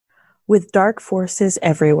With dark forces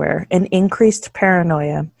everywhere and increased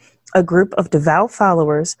paranoia, a group of devout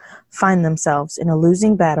followers find themselves in a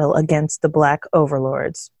losing battle against the Black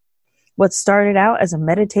overlords. What started out as a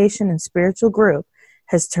meditation and spiritual group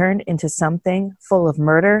has turned into something full of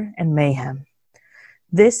murder and mayhem.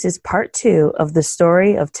 This is part 2 of the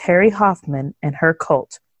story of Terri Hoffman and her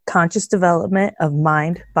cult, Conscious Development of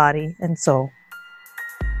Mind, Body, and Soul.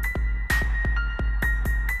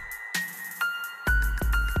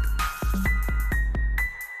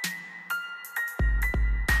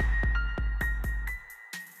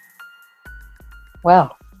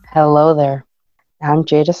 Well, hello there. I'm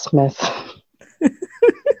Jada Smith.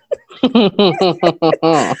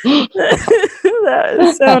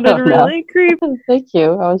 That sounded really creepy. Thank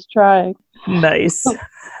you. I was trying. Nice.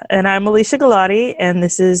 And I'm Alicia Galati, and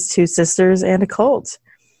this is Two Sisters and a Cult.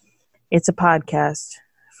 It's a podcast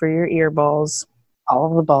for your ear balls.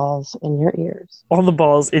 All of the balls in your ears. All the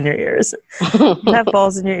balls in your ears. If you have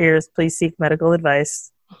balls in your ears, please seek medical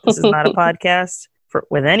advice. This is not a podcast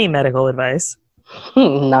with any medical advice.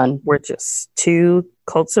 None. We're just two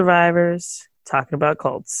cult survivors talking about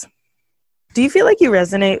cults. Do you feel like you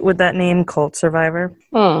resonate with that name, cult survivor?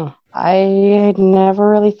 I never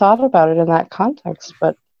really thought about it in that context,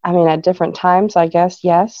 but I mean, at different times, I guess,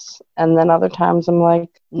 yes. And then other times I'm like,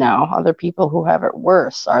 no, other people who have it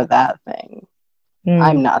worse are that thing.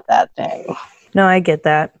 I'm not that thing. No, I get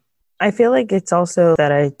that. I feel like it's also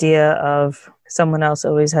that idea of someone else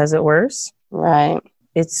always has it worse. Right.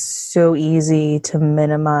 It's so easy to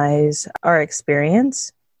minimize our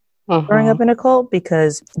experience growing up in a cult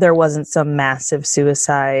because there wasn't some massive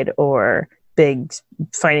suicide or big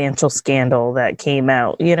financial scandal that came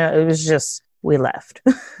out. You know, it was just, we left.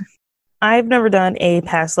 I've never done a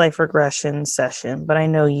past life regression session, but I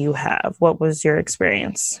know you have. What was your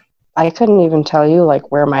experience? I couldn't even tell you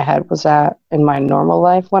like where my head was at in my normal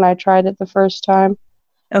life when I tried it the first time.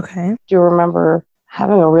 Okay. Do you remember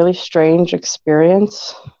having a really strange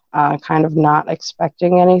experience, kind of not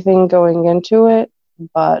expecting anything going into it,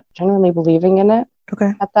 but generally believing in it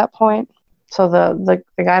at that point? So the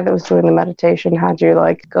guy that was doing the meditation had you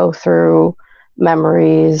like go through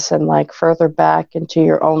memories and like further back into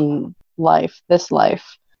your own life, this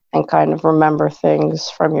life, and kind of remember things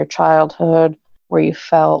from your childhood where you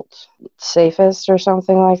felt safest or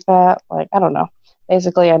something like that. Like, I don't know.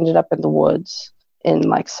 Basically ended up in the woods in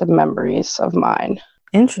like some memories of mine.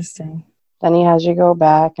 Interesting. Then he has you go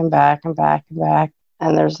back and back and back and back.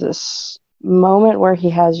 And there's this moment where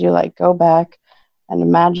he has you like go back and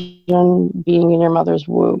imagine being in your mother's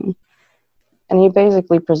womb. And he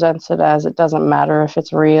basically presents it as it doesn't matter if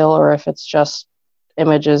it's real or if it's just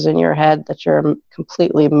images in your head that you're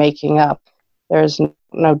completely making up. There's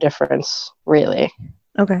no difference, really.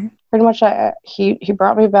 Okay. Pretty much, he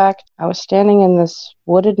brought me back. I was standing in this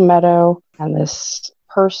wooded meadow, and this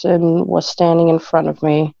person was standing in front of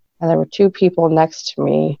me, and there were two people next to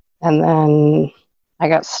me, and then I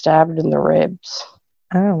got stabbed in the ribs.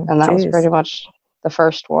 Oh, and that was pretty much the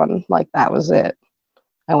first one. Like, that was it.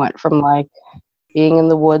 I went from, like, being in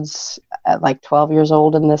the woods at, like, 12 years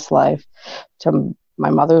old in this life to my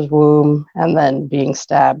mother's womb, and then being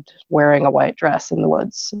stabbed wearing a white dress in the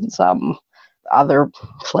woods in some other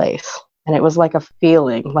place. And it was like a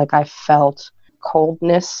feeling, like I felt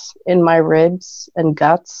coldness in my ribs and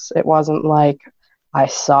guts. It wasn't like I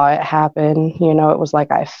saw it happen, you know, it was like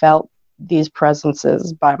I felt these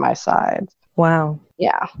presences by my side. Wow.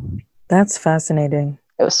 Yeah. That's fascinating.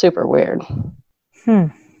 It was super weird.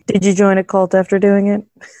 Did you join a cult after doing it?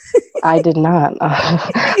 I did not.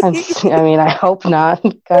 I mean, I hope not.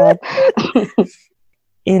 God.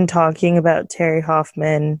 In talking about Terri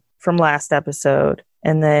Hoffman from last episode,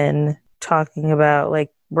 and then talking about,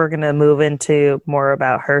 like, we're going to move into more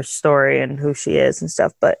about her story and who she is and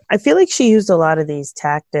stuff, but I feel like she used a lot of these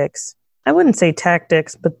tactics. I wouldn't say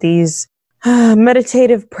tactics, but these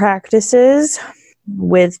meditative practices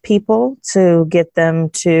with people to get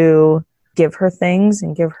them to give her things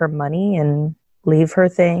and give her money and leave her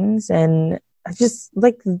things. And I just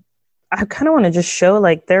I kind of want to just show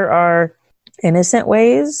like there are innocent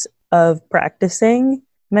ways of practicing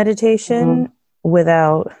meditation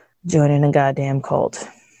without joining a goddamn cult.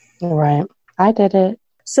 Right. I did it.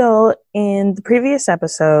 So in the previous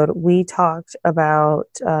episode, we talked about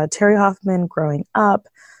Terri Hoffman growing up.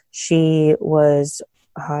 She was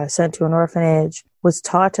sent to an orphanage, was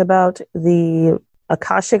taught about the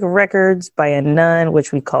Akashic records by a nun,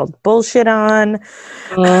 which we called bullshit on.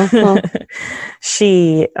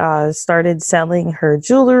 She started selling her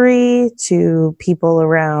jewelry to people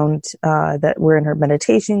around that were in her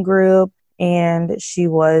meditation group. And she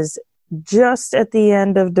was just at the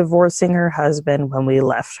end of divorcing her husband when we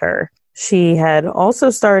left her. She had also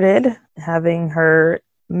started having her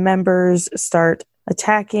members start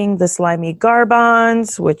attacking the slimy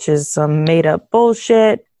Garbons, which is some made-up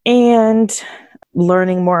bullshit, and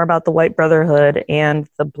learning more about the White Brotherhood and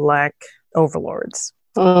the Black Overlords.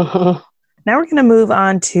 Uh-huh. Now we're going to move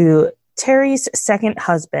on to Terri's second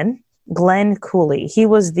husband, Glenn Cooley. He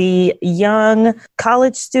was the young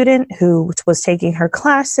college student who was taking her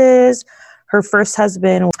classes. Her first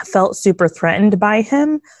husband felt super threatened by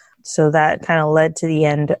him, so that kind of led to the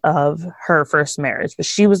end of her first marriage. But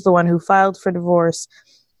she was the one who filed for divorce,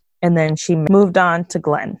 and then she moved on to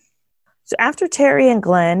Glenn. So after Terri and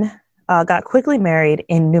Glenn got quickly married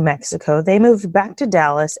in New Mexico, they moved back to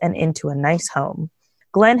Dallas and into a nice home.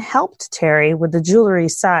 Glenn helped Terri with the jewelry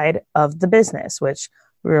side of the business, which,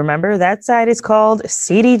 remember, that side is called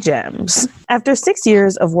CD Gems. After 6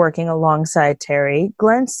 years of working alongside Terri,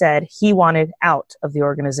 Glenn said he wanted out of the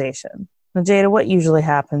organization. Now, Jada, what usually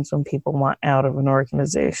happens when people want out of an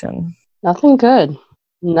organization? Nothing good.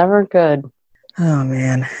 Never good. Oh,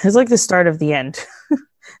 man. It's like the start of the end.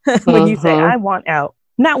 When you say, I want out.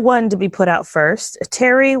 Not one to be put out first,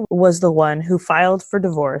 Terri was the one who filed for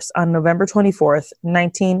divorce on November 24th,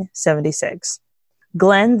 1976.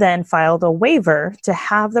 Glenn then filed a waiver to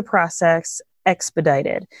have the process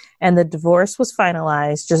expedited, and the divorce was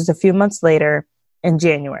finalized just a few months later in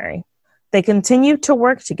January. They continued to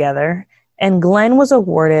work together, and Glenn was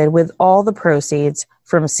awarded with all the proceeds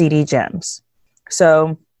from CD Gems.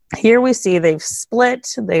 So here we see they've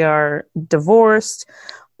split, they are divorced,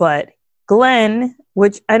 but Glenn,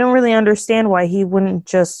 which I don't really understand why he wouldn't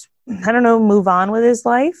just, move on with his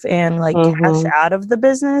life and cash out of the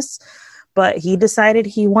business. But he decided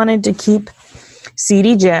he wanted to keep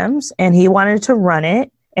CD Gems and he wanted to run it.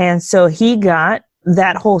 And so he got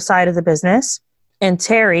that whole side of the business. And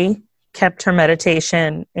Terri kept her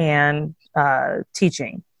meditation and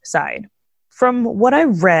teaching side. From what I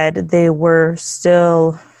read, they were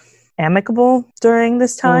still amicable during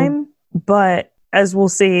this time. But as we'll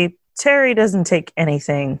see, Terri doesn't take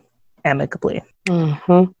anything amicably.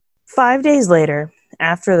 5 days later,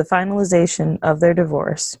 after the finalization of their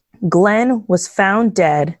divorce, Glenn was found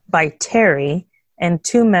dead by Terri and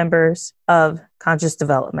 2 members of Conscious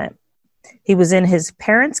Development. He was in his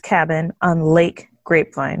parents' cabin on Lake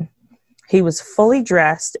Grapevine. He was fully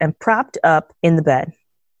dressed and propped up in the bed.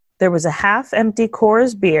 There was a half-empty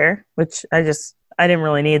Coors beer, which I didn't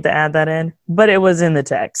really need to add that in, but it was in the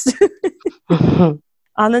text,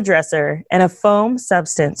 on the dresser, and a foam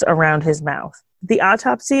substance around his mouth. The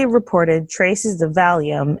autopsy reported traces of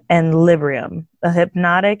Valium and Librium, a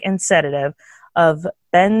hypnotic and sedative of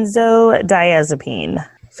benzodiazepine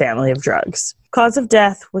family of drugs. Cause of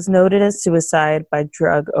death was noted as suicide by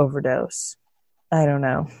drug overdose. I don't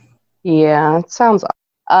know. Yeah, it sounds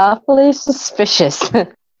awfully suspicious.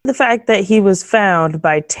 The fact that he was found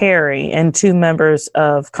by Terri and 2 members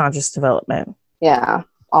of Conscious Development. Yeah.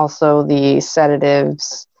 Also the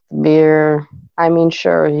sedatives, beer. I mean,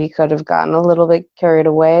 sure, he could have gotten a little bit carried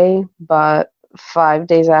away, but 5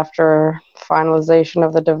 days after finalization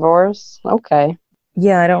of the divorce, okay.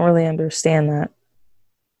 Yeah, I don't really understand that.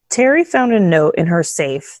 Terri found a note in her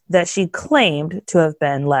safe that she claimed to have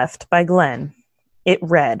been left by Glenn. It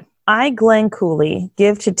read, I, Glenn Cooley,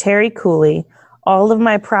 give to Terri Cooley all of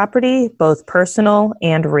my property, both personal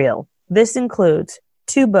and real. This includes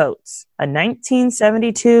 2 boats, a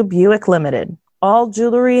 1972 Buick Limited, all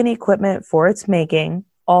jewelry and equipment for its making,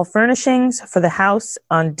 all furnishings for the house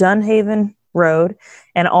on Dunhaven Road,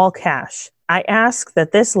 and all cash. I ask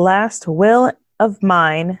that this last will of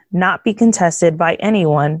mine not be contested by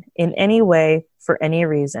anyone in any way for any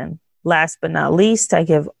reason. Last but not least, I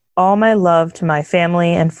give all my love to my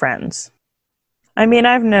family and friends. I mean,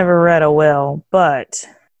 I've never read a will, but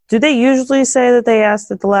do they usually say that they ask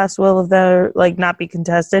that the last will of their, not be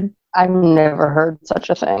contested? I've never heard such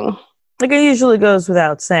a thing. It usually goes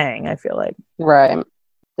without saying, I feel like. Right.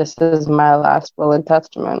 This is my last will and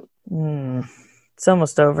testament. It's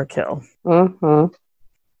almost overkill.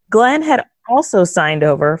 Glenn had also signed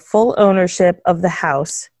over full ownership of the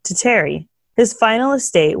house to Terri. His final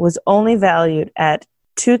estate was only valued at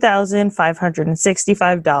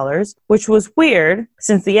 $2,565, which was weird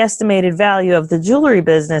since the estimated value of the jewelry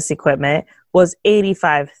business equipment was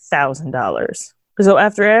 $85,000. So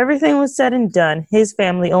after everything was said and done, his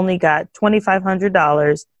family only got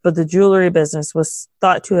 $2,500, but the jewelry business was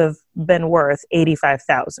thought to have been worth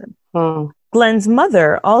 $85,000. Glenn's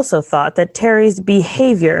mother also thought that Terri's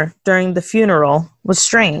behavior during the funeral was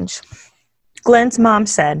strange. Glenn's mom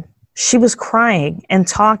said she was crying and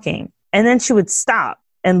talking, and then she would stop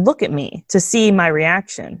and look at me to see my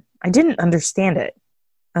reaction. I didn't understand it.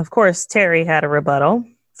 Of course, Terri had a rebuttal.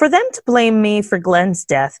 For them to blame me for Glenn's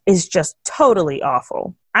death is just totally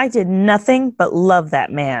awful. I did nothing but love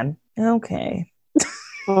that man. Okay.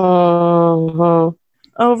 Overkill.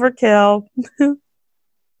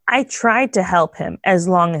 I tried to help him as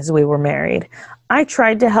long as we were married. I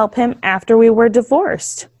tried to help him after we were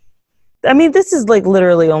divorced. I mean, this is like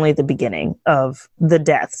literally only the beginning of the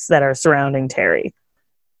deaths that are surrounding Terri.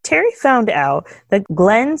 Terri found out that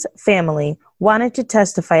Glenn's family wanted to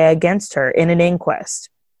testify against her in an inquest.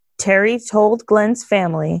 Terri told Glenn's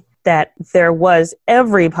family that there was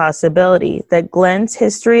every possibility that Glenn's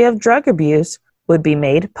history of drug abuse would be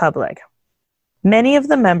made public. Many of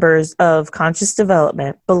the members of Conscious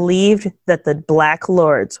Development believed that the Black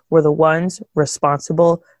Lords were the ones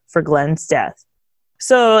responsible for Glenn's death.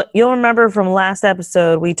 So you'll remember from last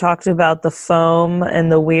episode, we talked about the foam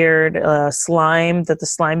and the weird slime that the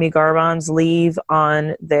slimy Garbons leave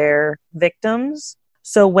on their victims.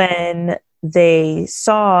 So when they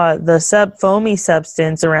saw the foamy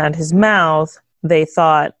substance around his mouth, they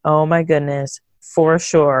thought, oh my goodness, for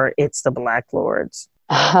sure, it's the Black Lords.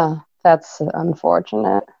 That's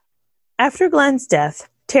unfortunate. After Glenn's death,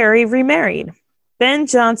 Terri remarried. Ben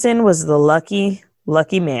Johnson was the lucky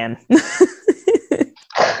man.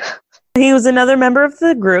 He was another member of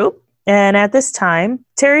the group, and at this time,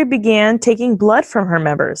 Terri began taking blood from her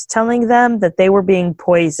members, telling them that they were being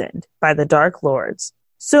poisoned by the Dark Lords.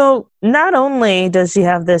 So not only does she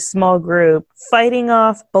have this small group fighting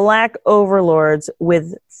off black overlords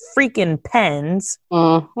with freaking pens,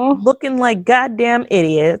 looking like goddamn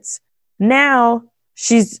idiots, now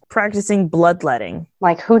she's practicing bloodletting.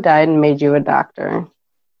 Like, who died and made you a doctor?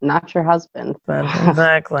 Not your husband.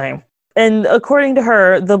 Exactly. And according to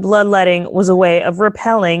her, the bloodletting was a way of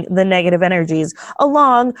repelling the negative energies,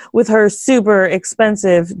 along with her super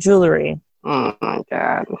expensive jewelry. Oh my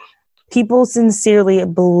God. People sincerely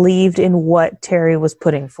believed in what Terri was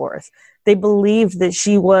putting forth. They believed that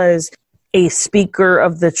she was a speaker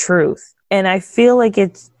of the truth. And I feel like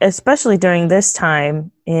it's, especially during this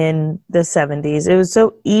time in the 70s, it was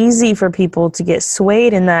so easy for people to get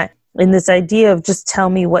swayed in this idea of just tell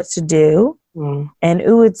me what to do. And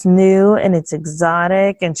it's new and it's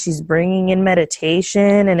exotic and she's bringing in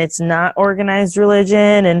meditation and it's not organized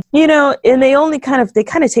religion. And, and they kind of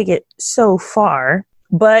take it so far.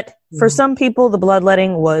 But for some people, the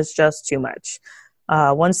bloodletting was just too much.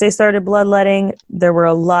 Once they started bloodletting, there were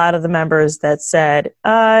a lot of the members that said,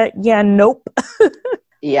 nope.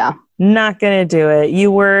 Yeah. Not going to do it.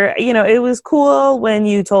 You were, it was cool when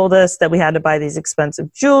you told us that we had to buy these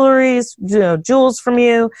expensive jewels from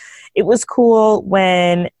you. It was cool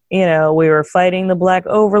when, we were fighting the Black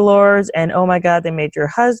Overlords and, oh my God, they made your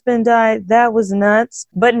husband die. That was nuts.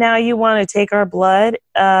 But now you want to take our blood?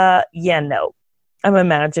 No. I'm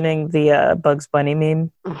imagining the Bugs Bunny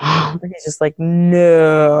meme. He's just like,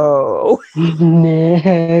 no.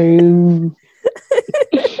 No.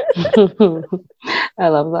 I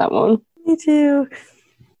love that one. Me too.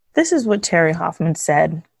 This is what Terri Hoffman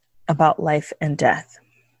said about life and death.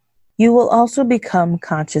 You will also become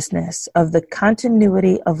consciousness of the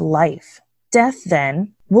continuity of life. Death,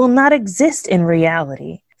 then, will not exist in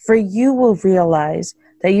reality, for you will realize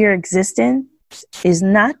that your existence is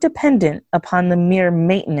not dependent upon the mere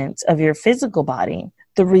maintenance of your physical body.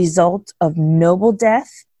 The result of noble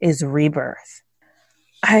death is rebirth.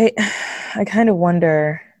 I kind of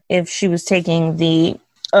wonder if she was taking the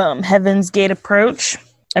Heaven's Gate approach.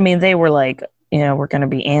 I mean, they were like, we're going to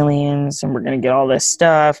be aliens and we're going to get all this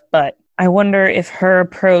stuff. But I wonder if her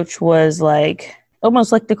approach was like,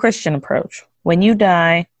 almost like the Christian approach. When you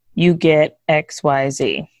die, you get X, Y,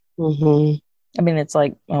 Z. Mm-hmm. I mean, it's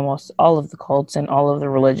like almost all of the cults and all of the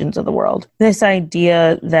religions of the world. This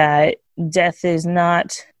idea that death is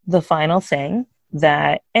not the final thing.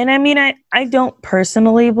 And I mean, I don't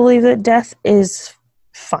personally believe that death is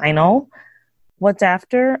final. What's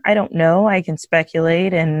after? I don't know. I can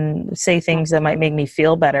speculate and say things that might make me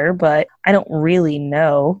feel better, but I don't really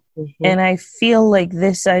know. Mm-hmm. And I feel like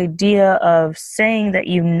this idea of saying that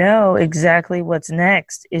you know exactly what's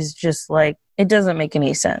next is just like, it doesn't make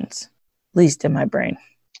any sense. At least in my brain.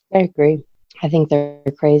 I agree. I think they're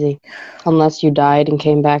crazy. Unless you died and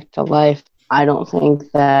came back to life, I don't think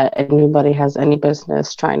that anybody has any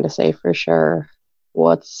business trying to say for sure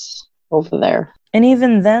what's over there. And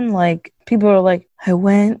even then, like, people are like, I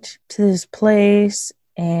went to this place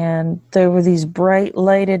and there were these bright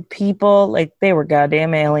lighted people. Like, they were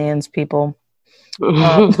goddamn aliens, people.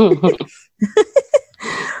 I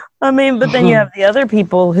mean, but then you have the other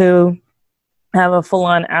people who have a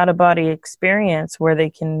full-on out-of-body experience where they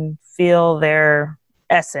can feel their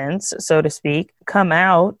essence, so to speak, come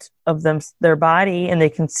out of their body, and they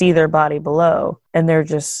can see their body below, and they're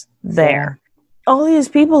just there. All these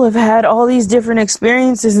people have had all these different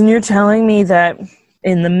experiences, and you're telling me that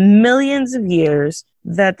in the millions of years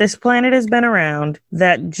that this planet has been around,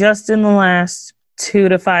 that just in the last 2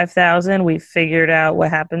 to 5,000 we figured out what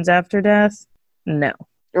happens after death? No.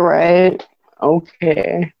 Right.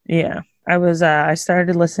 Okay. Yeah. I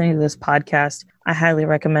started listening to this podcast. I highly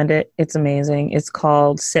recommend it. It's amazing. It's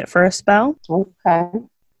called Sit for a Spell. Okay.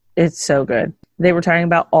 It's so good. They were talking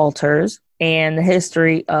about altars and the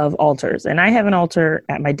history of altars. And I have an altar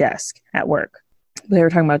at my desk at work. They were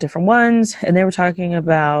talking about different ones, and they were talking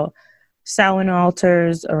about Samhain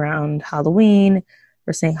altars around Halloween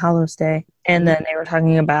or St. Hallows Day. And then they were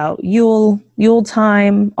talking about Yule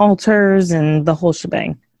time altars and the whole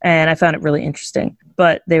shebang. And I found it really interesting.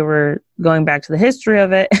 But they were going back to the history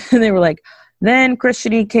of it, and they were like, then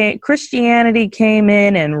Christianity came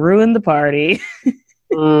in and ruined the party.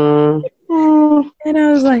 And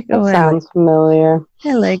I was like, that sounds familiar.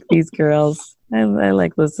 I like these girls. I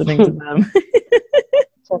like listening to them.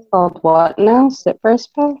 So it's called what now? Sit for a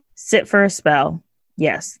Spell? Sit for a Spell.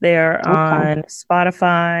 Yes, they are on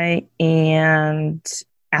Spotify and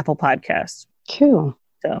Apple Podcasts. Cool.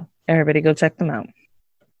 So everybody go check them out.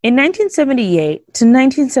 In 1978 to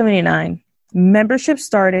 1979, membership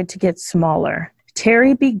started to get smaller.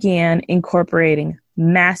 Terri began incorporating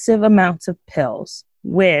massive amounts of pills,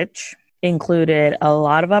 which included a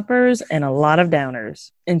lot of uppers and a lot of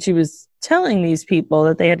downers. And she was telling these people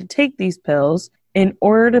that they had to take these pills in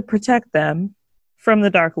order to protect them from the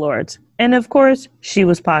Dark Lords. And of course, she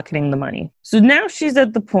was pocketing the money. So now she's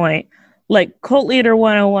at the point, like Cult Leader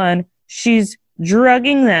 101, she's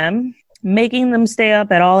drugging them, making them stay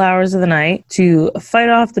up at all hours of the night to fight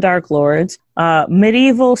off the Dark Lords,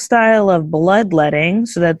 medieval style of bloodletting,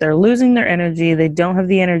 so that they're losing their energy. They don't have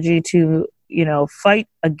the energy to, fight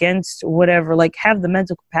against whatever, like have the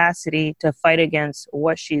mental capacity to fight against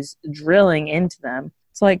what she's drilling into them.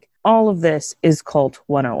 It's like all of this is Cult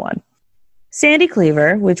 101. Sandy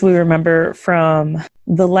Cleaver, which we remember from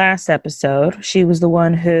the last episode, she was the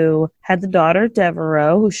one who had the daughter,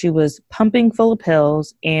 Devereaux, who she was pumping full of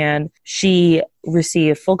pills, and she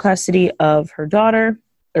received full custody of her daughter,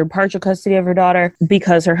 or partial custody of her daughter,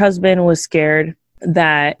 because her husband was scared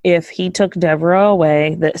that if he took Devereaux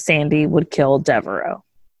away, that Sandy would kill Devereaux.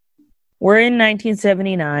 We're in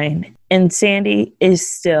 1979, and Sandy is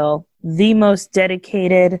still the most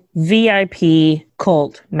dedicated VIP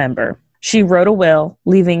cult member. She wrote a will,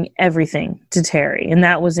 leaving everything to Terri, and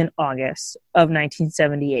that was in August of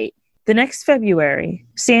 1978. The next February,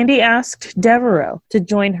 Sandy asked Devereaux to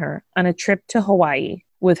join her on a trip to Hawaii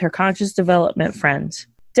with her conscious development friends.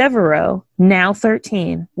 Devereaux, now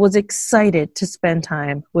 13, was excited to spend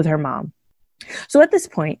time with her mom. So at this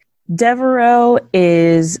point, Devereaux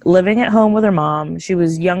is living at home with her mom. She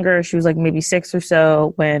was younger. She was like maybe 6 or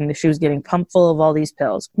so when she was getting pumped full of all these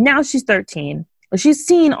pills. Now she's 13. She's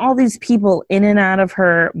seen all these people in and out of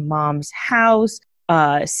her mom's house.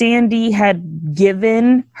 Sandy had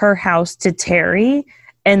given her house to Terri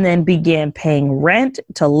and then began paying rent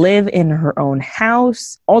to live in her own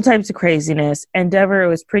house. All types of craziness. And Devereaux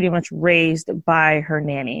was pretty much raised by her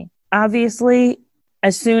nanny. Obviously,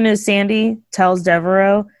 as soon as Sandy tells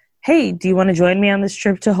Devereaux, hey, do you want to join me on this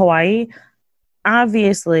trip to Hawaii?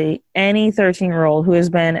 Obviously, any 13-year-old who has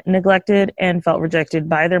been neglected and felt rejected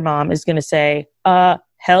by their mom is going to say,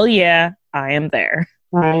 hell yeah, I am there.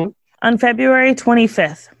 Right. On February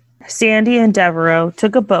 25th, Sandy and Devereaux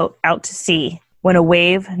took a boat out to sea when a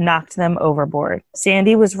wave knocked them overboard.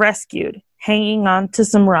 Sandy was rescued, hanging on to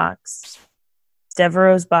some rocks.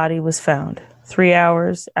 Devereaux's body was found 3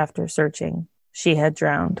 hours after searching. She had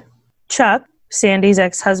drowned. Chuck, Sandy's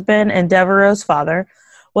ex-husband and Devereaux's father,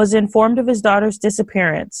 was informed of his daughter's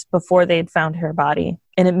disappearance before they had found her body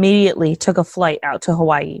and immediately took a flight out to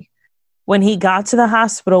Hawaii. When he got to the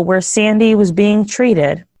hospital where Sandy was being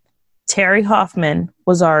treated, Terri Hoffman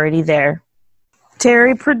was already there.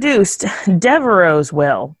 Terri produced Devereaux's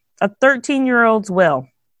will, a 13-year-old's will.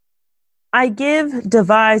 I give,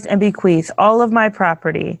 devise, and bequeath all of my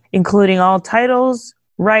property, including all titles,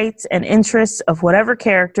 rights, and interests of whatever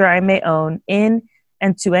character I may own in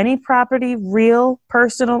and to any property, real,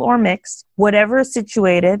 personal, or mixed, whatever is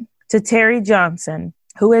situated, to Terri Johnson,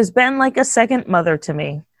 who has been like a second mother to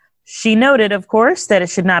me. She noted, of course, that it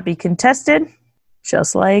should not be contested,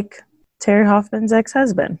 just like Terri Hoffman's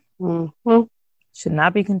ex-husband. Mm-hmm. Should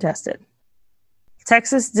not be contested.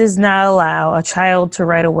 Texas does not allow a child to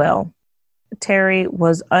write a will. Terri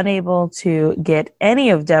was unable to get any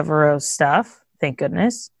of Devereaux's stuff, thank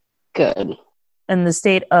goodness. Good. And the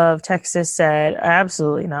state of Texas said,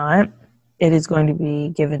 absolutely not. It is going to be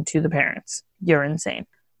given to the parents. You're insane.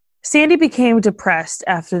 Sandy became depressed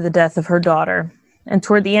after the death of her daughter. And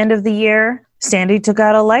toward the end of the year, Sandy took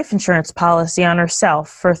out a life insurance policy on herself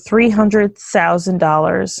for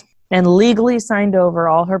 $300,000 and legally signed over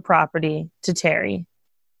all her property to Terri.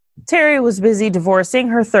 Terri was busy divorcing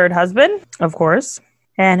her third husband, of course,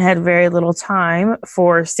 and had very little time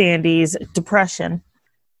for Sandy's depression.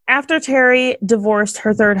 After Terri divorced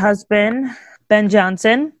her third husband, Ben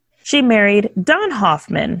Johnson, she married Don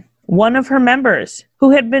Hoffman, one of her members,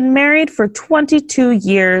 who had been married for 22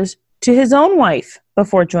 years to his own wife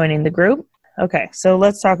before joining the group. Okay, so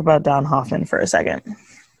let's talk about Don Hoffman for a second.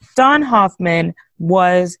 Don Hoffman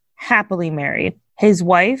was happily married. His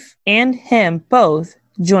wife and him both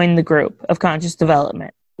joined the group of conscious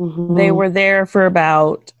development. Mm-hmm. They were there for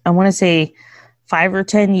about, I want to say, 5 or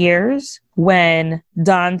 10 years when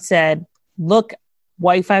Don said, look,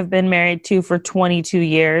 wife I've been married to for 22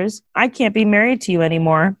 years, I can't be married to you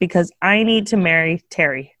anymore because I need to marry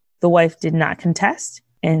Terri. The wife did not contest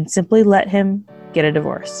and simply let him get a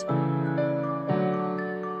divorce.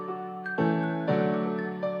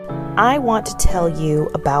 I want to tell you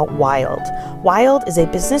about Wild. Wild is a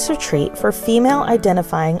business retreat for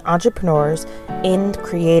female-identifying entrepreneurs in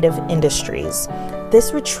creative industries.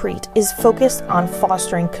 This retreat is focused on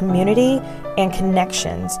fostering community and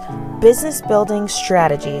connections, business building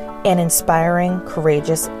strategy, and inspiring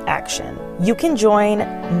courageous action. You can join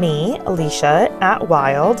me, Alicia, at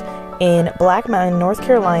Wild in Black Mountain, North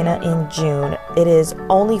Carolina in June. It is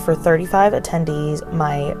only for 35 attendees.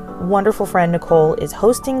 My wonderful friend Nicole is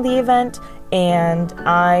hosting the event, and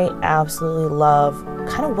I absolutely love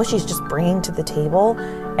kind of what she's just bringing to the table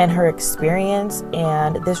and her experience,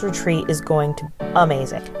 and this retreat is going to be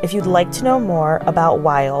amazing. If you'd like to know more about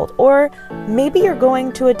Wild, or maybe you're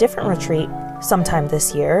going to a different retreat sometime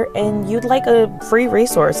this year and you'd like a free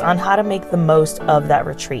resource on how to make the most of that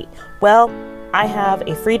retreat, well, I have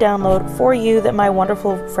a free download for you that my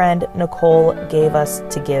wonderful friend Nicole gave us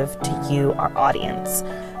to give to you, our audience.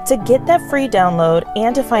 To get that free download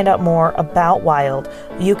and to find out more about Wild,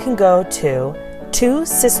 you can go to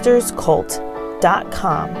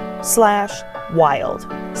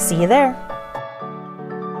twosisterscult.com/wild. See you there.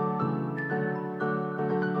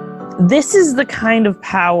 This is the kind of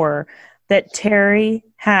power that Terri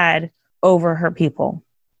had over her people,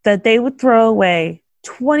 that they would throw away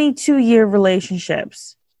 22-year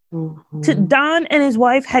relationships. Mm-hmm. Don and his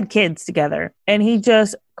wife had kids together, and he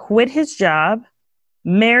just quit his job,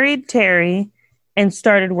 married Terri, and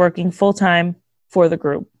started working full-time for the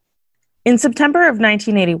group. In September of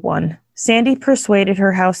 1981, Sandy persuaded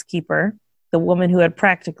her housekeeper, the woman who had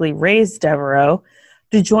practically raised Devereaux,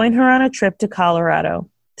 to join her on a trip to Colorado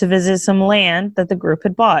to visit some land that the group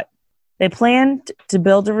had bought. They planned to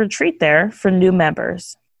build a retreat there for new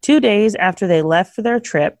members. 2 days after they left for their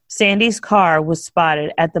trip, Sandy's car was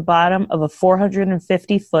spotted at the bottom of a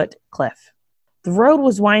 450-foot cliff. The road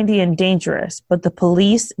was windy and dangerous, but the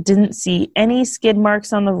police didn't see any skid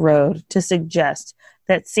marks on the road to suggest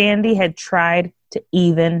that Sandy had tried to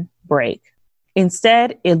even brake.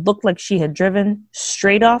 Instead, it looked like she had driven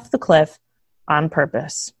straight off the cliff on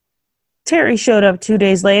purpose. Terri showed up 2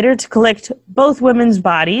 days later to collect both women's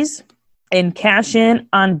bodies and cash in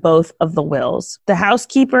on both of the wills. The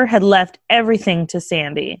housekeeper had left everything to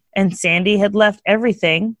Sandy, and Sandy had left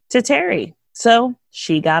everything to Terri. So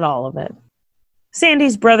she got all of it.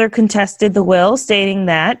 Sandy's brother contested the will, stating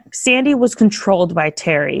that Sandy was controlled by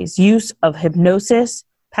Terri's use of hypnosis,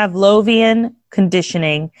 Pavlovian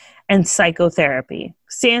conditioning, and psychotherapy.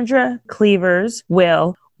 Sandra Cleaver's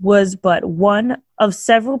will was but one of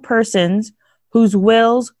several persons whose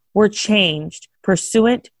wills were changed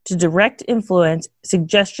pursuant to direct influence,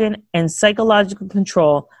 suggestion, and psychological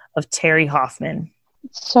control of Terri Hoffman.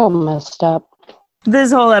 So messed up.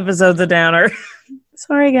 This whole episode's a downer.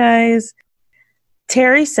 Sorry, guys.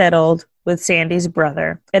 Terri settled with Sandy's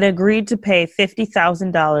brother and agreed to pay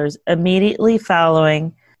 $50,000 immediately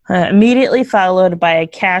followed by a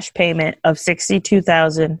cash payment of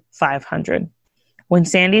 $62,500. When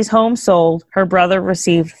Sandy's home sold, her brother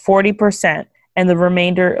received 40% and the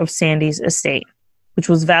remainder of Sandy's estate, which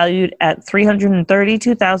was valued at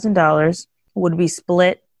 $332,000, would be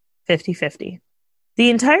split 50-50. The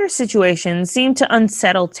entire situation seemed to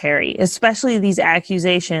unsettle Terri, especially these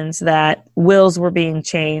accusations that wills were being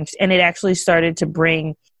changed, and it actually started to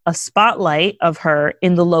bring a spotlight of her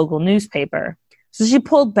in the local newspaper. So she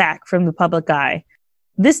pulled back from the public eye.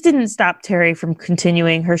 This didn't stop Terri from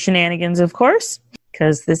continuing her shenanigans, of course,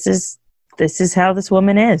 because this is how this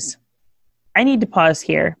woman is. I need to pause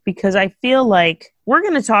here because I feel like we're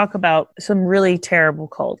going to talk about some really terrible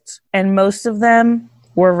cults, and most of them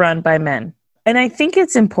were run by men. And I think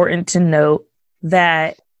it's important to note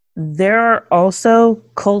that there are also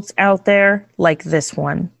cults out there like this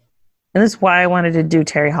one. And that's why I wanted to do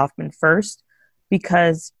Terri Hoffman first,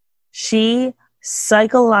 because she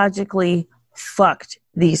psychologically fucked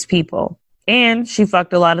these people. And she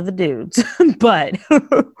fucked a lot of the dudes, but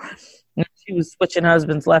she was switching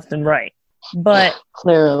husbands left and right. But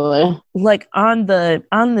clearly, like on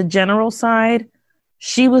the general side,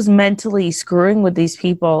 she was mentally screwing with these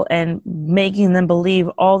people and making them believe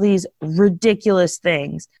all these ridiculous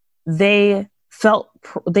things. They fell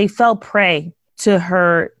prey to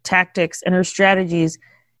her tactics and her strategies.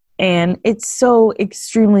 And it's so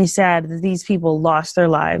extremely sad that these people lost their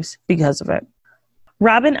lives because of it.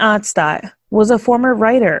 Robin Ottstadt was a former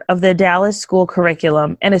writer of the Dallas school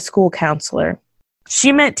curriculum and a school counselor.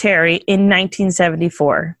 She met Terri in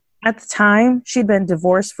 1974. At the time, she'd been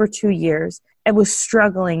divorced for 2 years and was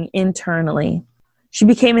struggling internally. She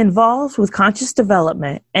became involved with conscious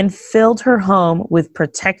development and filled her home with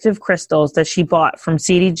protective crystals that she bought from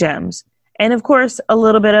CD Gems. And of course, a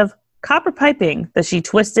little bit of copper piping that she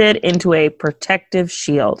twisted into a protective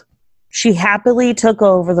shield. She happily took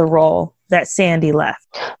over the role that Sandy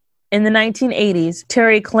left. In the 1980s,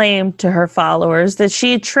 Terri claimed to her followers that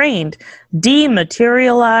she had trained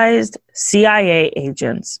dematerialized CIA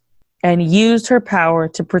agents and used her power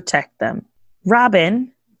to protect them. Robin,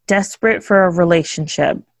 desperate for a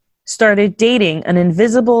relationship, started dating an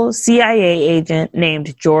invisible CIA agent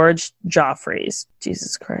named George Joffreys.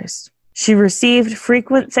 Jesus Christ. She received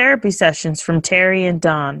frequent therapy sessions from Terri and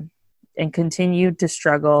Don and continued to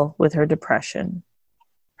struggle with her depression.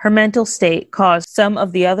 Her mental state caused some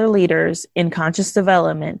of the other leaders in conscious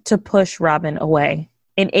development to push Robin away.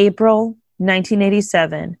 In April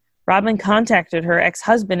 1987, Robin contacted her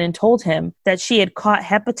ex-husband and told him that she had caught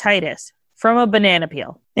hepatitis from a banana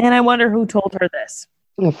peel. And I wonder who told her this.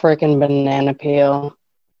 A freaking banana peel.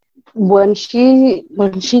 When she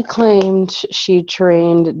claimed she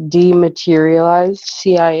trained dematerialized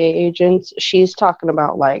CIA agents, she's talking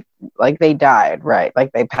about like they died, right?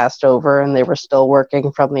 Like they passed over and they were still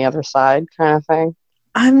working from the other side kind of thing.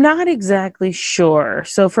 I'm not exactly sure.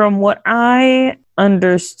 So from what I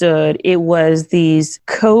understood, it was these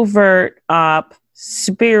covert op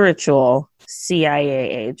spiritual CIA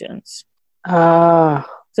agents.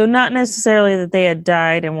 So not necessarily that they had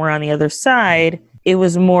died and were on the other side. It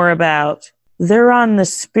was more about they're on the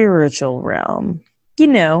spiritual realm. You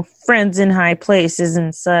know, friends in high places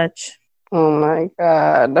and such. Oh my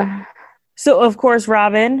God. So, of course,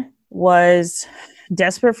 Robin was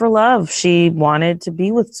desperate for love. She wanted to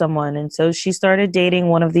be with someone. And so she started dating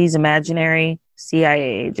one of these imaginary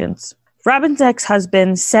CIA agents. Robin's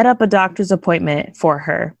ex-husband set up a doctor's appointment for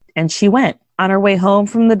her, and she went. On her way home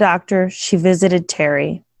from the doctor, she visited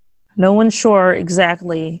Terri. No one's sure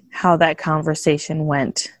exactly how that conversation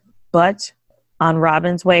went, but on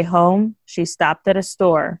Robin's way home, she stopped at a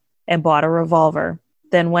store and bought a revolver,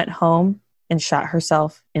 then went home and shot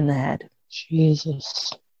herself in the head.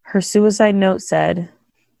 Jesus. Her suicide note said,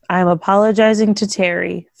 "I am apologizing to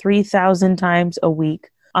Terri 3,000 times a week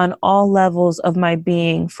on all levels of my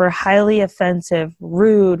being for highly offensive,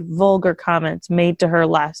 rude, vulgar comments made to her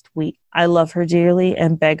last week. I love her dearly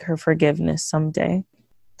and beg her forgiveness someday."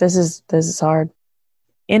 This is hard.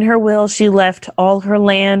 In her will, she left all her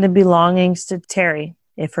land and belongings to Terri.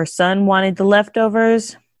 If her son wanted the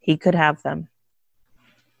leftovers, he could have them.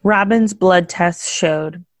 Robin's blood tests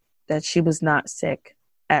showed that she was not sick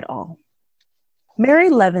at all. Mary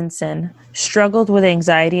Levinson struggled with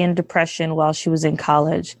anxiety and depression while she was in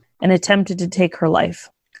college and attempted to take her life.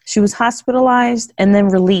 She was hospitalized and then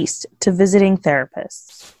released to visiting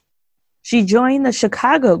therapists. She joined the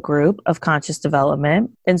Chicago group of conscious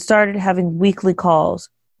development and started having weekly calls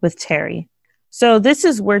with Terri. So this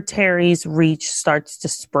is where Terri's reach starts to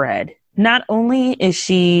spread. Not only does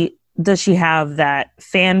she have that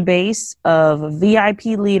fan base of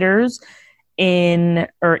VIP leaders in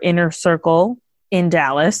her inner circle in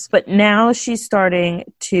Dallas, but now she's starting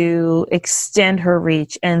to extend her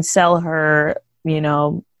reach and sell her,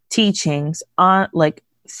 teachings on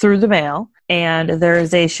through the mail. And there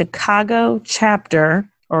is a Chicago chapter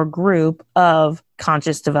or group of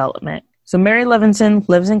conscious development. So Mary Levinson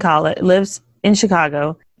lives in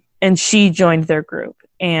Chicago, and she joined their group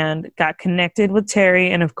and got connected with Terri,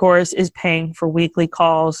 and of course is paying for weekly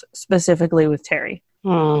calls specifically with Terri.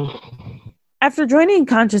 After joining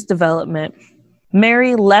conscious development,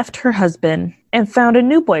 Mary left her husband and found a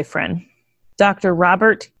new boyfriend, Dr.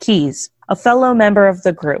 Robert Keyes, a fellow member of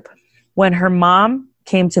the group. When her mom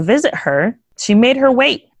came to visit her, She made her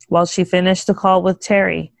wait while she finished the call with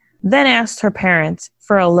Terri, then asked her parents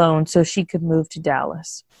for a loan so she could move to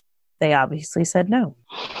Dallas. They obviously said no.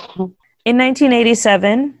 In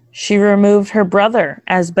 1987, she removed her brother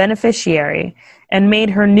as beneficiary and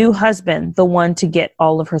made her new husband the one to get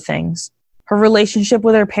all of her things. Her relationship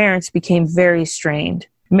with her parents became very strained.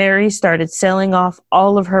 Mary started selling off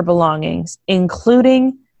all of her belongings,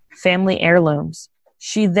 including family heirlooms.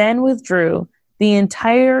 She then withdrew the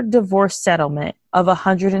entire divorce settlement of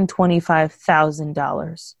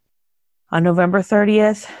 $125,000. On November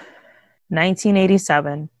 30th,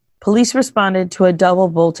 1987, police responded to a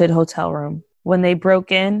double-bolted hotel room. When they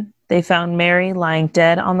broke in, they found Mary lying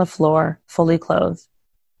dead on the floor, fully clothed.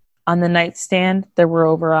 On the nightstand, there were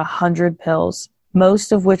over 100 pills,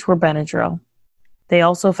 most of which were Benadryl. They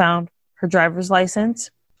also found her driver's license,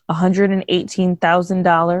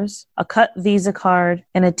 $118,000, a cut Visa card,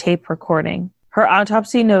 and a tape recording. Her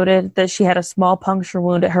autopsy noted that she had a small puncture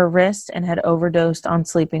wound at her wrist and had overdosed on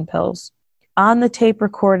sleeping pills. On the tape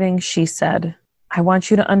recording, she said, "I want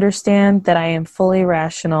you to understand that I am fully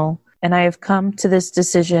rational, and I have come to this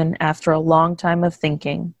decision after a long time of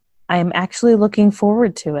thinking. I am actually looking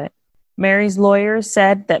forward to it." Mary's lawyers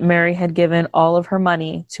said that Mary had given all of her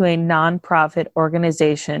money to a non-profit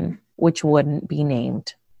organization, which wouldn't be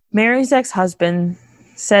named. Mary's ex-husband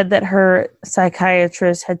said that her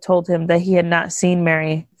psychiatrist had told him that he had not seen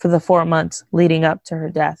Mary for the 4 months leading up to her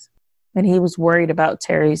death, and he was worried about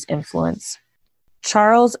Terri's influence.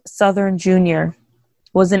 Charles Southern Jr.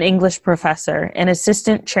 was an English professor and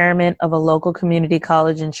assistant chairman of a local community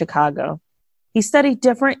college in Chicago. He studied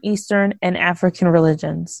different Eastern and African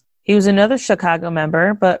religions. He was another Chicago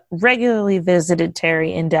member, but regularly visited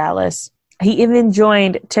Terri in Dallas. He even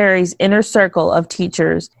joined Terri's inner circle of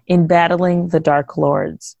teachers in battling the Dark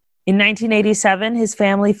Lords. In 1987, his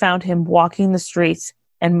family found him walking the streets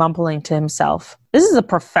and mumbling to himself. This is a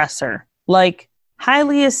professor, like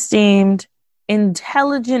highly esteemed,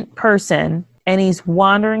 intelligent person, and he's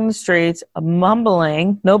wandering the streets,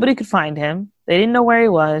 mumbling. Nobody could find him. They didn't know where he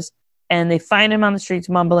was, and they find him on the streets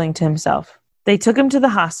mumbling to himself. They took him to the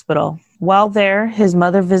hospital. While there, his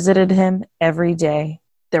mother visited him every day.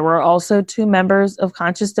 There were also 2 members of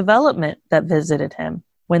Conscious Development that visited him.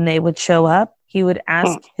 When they would show up, he would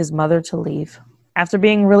ask his mother to leave. After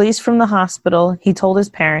being released from the hospital, he told his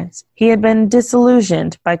parents he had been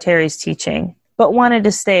disillusioned by Terri's teaching, but wanted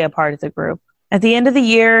to stay a part of the group. At the end of the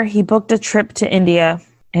year, he booked a trip to India,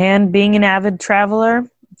 and being an avid traveler,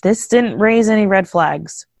 this didn't raise any red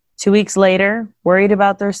flags. 2 weeks later, worried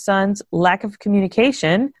about their son's lack of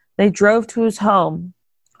communication, they drove to his home.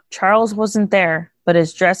 Charles wasn't there, but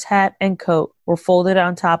his dress hat and coat were folded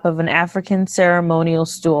on top of an African ceremonial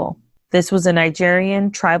stool. This was a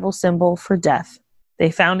Nigerian tribal symbol for death.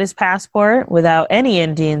 They found his passport without any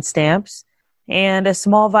Indian stamps and a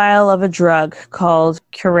small vial of a drug called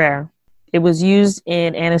curare. It was used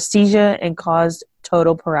in anesthesia and caused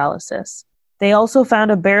total paralysis. They also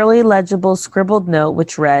found a barely legible scribbled note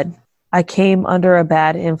which read, "I came under a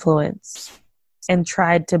bad influence and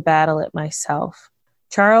tried to battle it myself."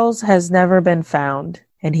 Charles has never been found,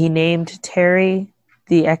 and he named Terri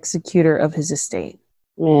the executor of his estate.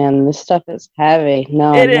 Man, this stuff is heavy.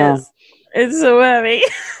 It is. It's so heavy.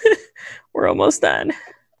 We're almost done.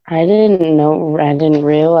 I didn't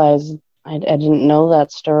realize, I didn't know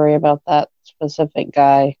that story about that specific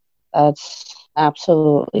guy. That's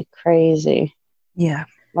absolutely crazy. Yeah.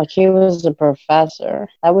 Like, he was a professor.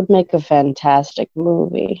 That would make a fantastic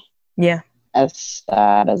movie. Yeah. As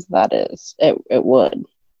sad as that is, it would.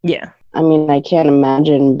 Yeah. I mean, I can't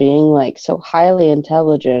imagine being like so highly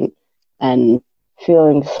intelligent and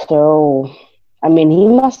feeling so... I mean, he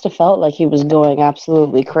must have felt like he was going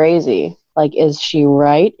absolutely crazy. Like, is she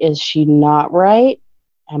right? Is she not right?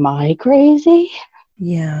 Am I crazy?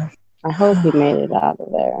 Yeah. I hope he made it out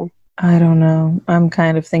of there. I don't know. I'm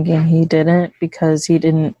kind of thinking he didn't, because he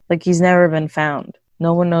didn't, like, he's never been found.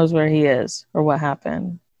 No one knows where he is or what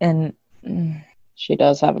happened. And she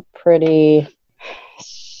does have a pretty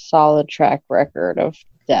solid track record of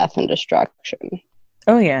death and destruction.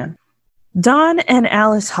 Oh, yeah. Don and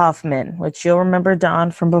Alice Hoffman, which you'll remember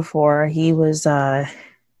Don from before. He was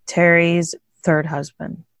Terri's fourth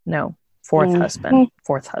husband.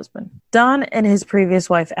 Don and his previous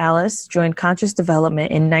wife, Alice, joined Conscious Development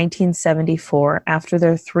in 1974 after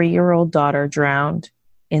their 3-year-old daughter drowned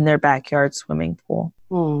in their backyard swimming pool.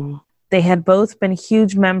 They had both been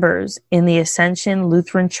huge members in the Ascension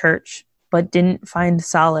Lutheran Church, but didn't find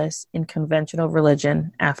solace in conventional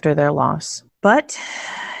religion after their loss. But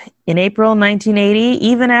in April 1980,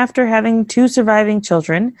 even after having 2 surviving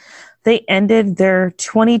children, they ended their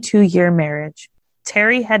 22-year marriage.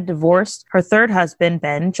 Terri had divorced her third husband,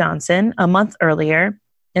 Ben Johnson, a month earlier,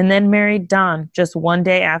 and then married Don just one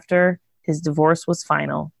day after his divorce was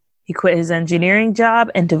final. He quit his engineering job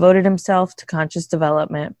and devoted himself to conscious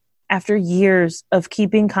development. After years of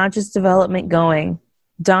keeping conscious development going,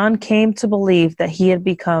 Don came to believe that he had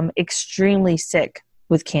become extremely sick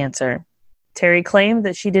with cancer. Terri claimed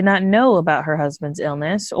that she did not know about her husband's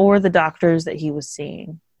illness or the doctors that he was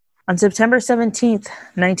seeing. On September 17th,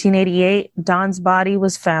 1988, Don's body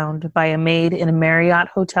was found by a maid in a Marriott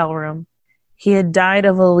hotel room. He had died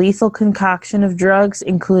of a lethal concoction of drugs,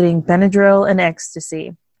 including Benadryl and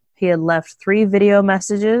ecstasy. He had left 3 video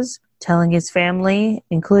messages telling his family,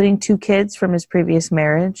 including 2 kids from his previous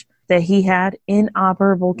marriage, that he had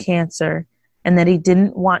inoperable cancer and that he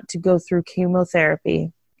didn't want to go through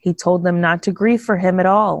chemotherapy. He told them not to grieve for him at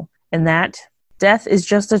all, and that death is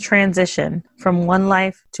just a transition from one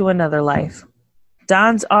life to another life.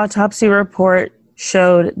 Don's autopsy report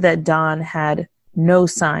showed that Don had no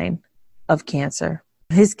sign of cancer.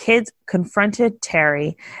 His kids confronted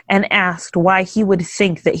Terri and asked why he would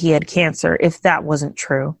think that he had cancer if that wasn't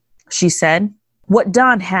true. She said, "What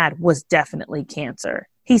Don had was definitely cancer.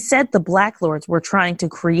 He said the Black Lords were trying to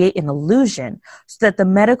create an illusion so that the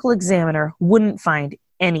medical examiner wouldn't find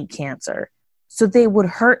any cancer, so they would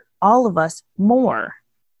hurt all of us more."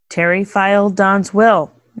 Terri filed Don's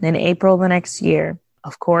will in April the next year.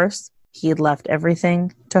 Of course, he had left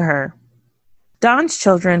everything to her. Don's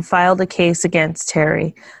children filed a case against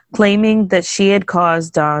Terri, claiming that she had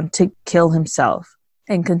caused Don to kill himself,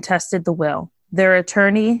 and contested the will. Their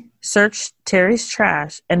attorney searched Terri's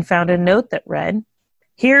trash and found a note that read,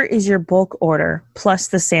 "Here is your bulk order, plus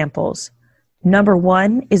the samples. Number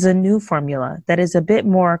 1 is a new formula that is a bit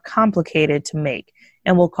more complicated to make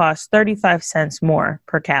and will cost 35 cents more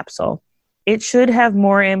per capsule. It should have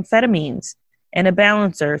more amphetamines and a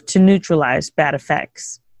balancer to neutralize bad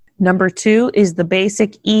effects. Number 2 is the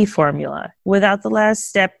basic E formula, without the last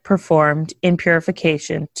step performed in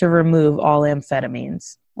purification to remove all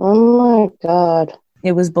amphetamines." Oh my God.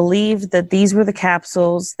 It was believed that these were the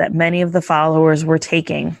capsules that many of the followers were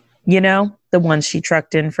taking. You know, the ones she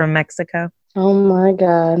trucked in from Mexico. Oh my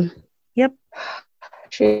God. Yep.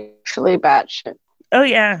 She's actually batshit. Oh,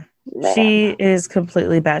 yeah. Man. She is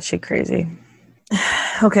completely batshit crazy.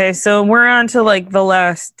 Okay, so we're on to like the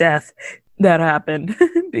last death that happened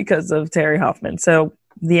because of Terri Hoffman. So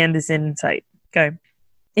the end is in sight. Okay.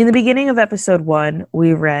 In the beginning of episode 1,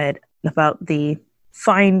 we read about the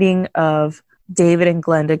finding of David and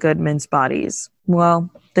Glenda Goodman's bodies. Well,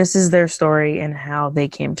 this is their story and how they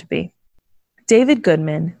came to be. David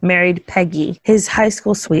Goodman married Peggy, his high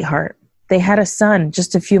school sweetheart. They had a son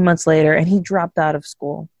just a few months later, and he dropped out of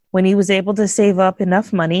school. When he was able to save up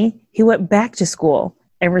enough money, he went back to school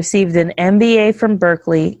and received an MBA from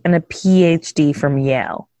Berkeley and a PhD from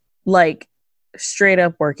Yale. Like, straight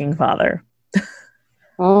up working father.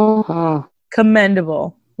 Uh-huh.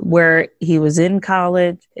 Commendable. Where he was in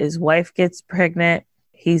college, his wife gets pregnant.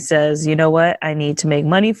 He says, "You know what? I need to make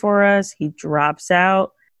money for us." He drops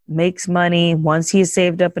out, makes money. Once he's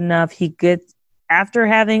saved up enough, he gets, after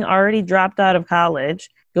having already dropped out of college,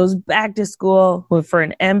 goes back to school for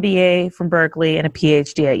an MBA from Berkeley and a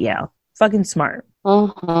PhD at Yale. Fucking smart.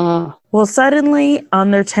 Uh-huh. Well, suddenly, on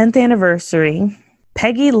their 10th anniversary,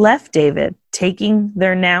 Peggy left David, taking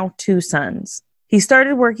their now 2 sons. He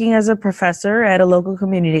started working as a professor at a local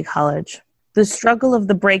community college. The struggle of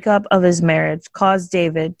the breakup of his marriage caused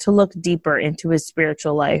David to look deeper into his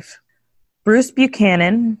spiritual life. Bruce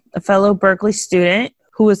Buchanan, a fellow Berkeley student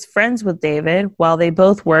who was friends with David while they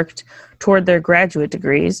both worked toward their graduate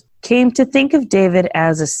degrees, came to think of David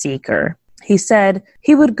as a seeker. He said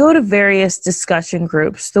he would go to various discussion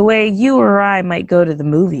groups the way you or I might go to the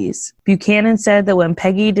movies. Buchanan said that when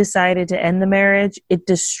Peggy decided to end the marriage, it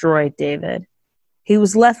destroyed David. He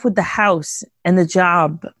was left with the house and the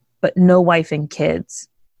job, but no wife and kids.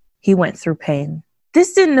 He went through pain.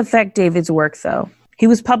 This didn't affect David's work, though. He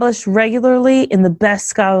was published regularly in the best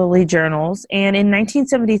scholarly journals, and in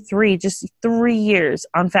 1973, just 3 years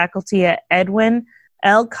on faculty at Edwin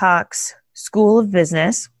L. Cox School of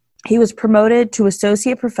Business, he was promoted to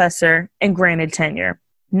associate professor and granted tenure.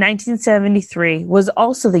 1973 was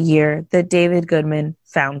also the year that David Goodman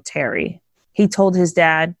found Terri. He told his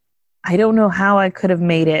dad, "I don't know how I could have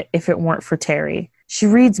made it if it weren't for Terri. She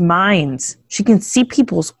reads minds. She can see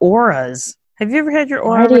people's auras." Have you ever had your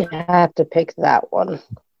aura? Why do you have to pick that one?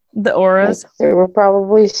 The auras? Like, there were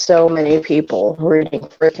probably so many people reading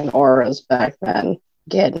freaking auras back then,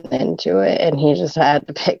 getting into it, and he just had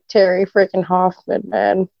to pick Terri freaking Hoffman,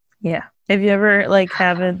 man. Yeah. Have you ever,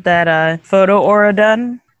 had that photo aura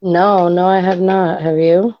done? No, I have not. Have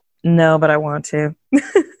you? No, but I want to.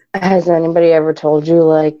 Has anybody ever told you,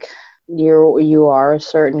 like, you are a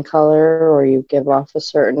certain color or you give off a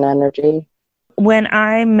certain energy? When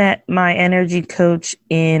I met my energy coach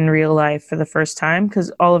in real life for the first time,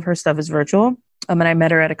 because all of her stuff is virtual, and I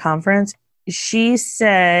met her at a conference, she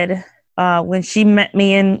said when she met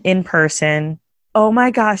me in person, "Oh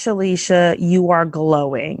my gosh, Alicia, you are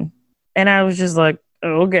glowing." And I was just like,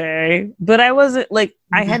 okay. But I wasn't like,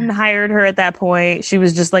 I hadn't hired her at that point. She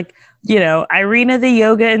was just like, Irina, the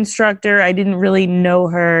yoga instructor. I didn't really know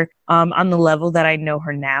her on the level that I know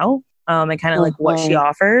her now, and kind of like what she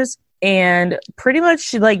offers. And pretty much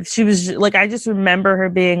she was like, I just remember her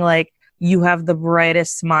being like, "You have the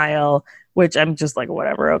brightest smile," which I'm just like,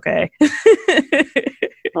 whatever, okay.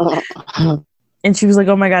 And she was like,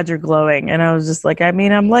 "Oh my God, you're glowing." And I was just like, I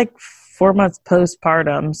mean, I'm like 4 months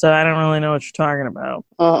postpartum, so I don't really know what you're talking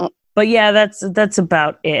about. But yeah, that's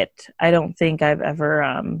about it. I don't think I've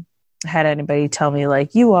ever had anybody tell me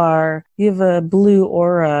like, you have a blue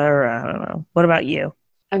aura, or I don't know. What about you?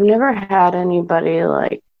 I've never had anybody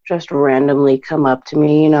like just randomly come up to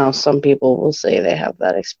me. Some people will say they have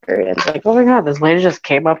that experience. Like, oh my God, this lady just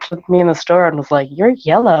came up to me in the store and was like, "You're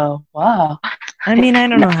yellow. Wow." I mean, I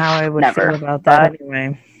don't know how I would feel about that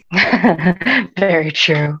anyway. Very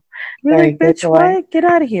true. Really, bitch, what? Get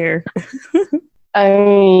out of here.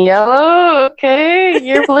 I'm yellow. Okay,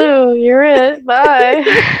 you're blue. You're it. Bye.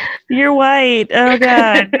 You're white. Oh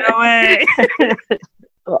God, no way.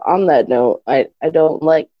 Well, on that note, I don't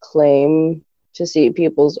claim to see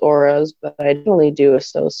people's auras, but I definitely do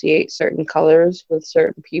associate certain colors with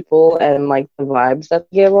certain people and like the vibes that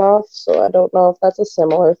they give off. So I don't know if that's a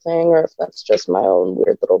similar thing or if that's just my own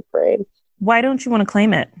weird little brain. Why don't you want to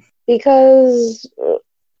claim it? Because,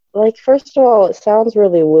 first of all, it sounds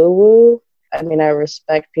really woo-woo. I mean, I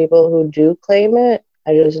respect people who do claim it.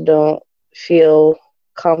 I just don't feel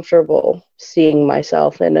comfortable seeing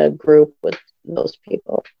myself in a group with those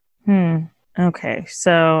people. Okay,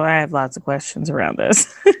 so I have lots of questions around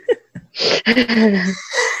this.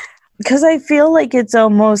 Because I feel like it's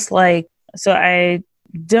almost like, so I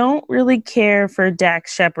don't really care for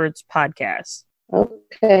Dax Shepard's podcast.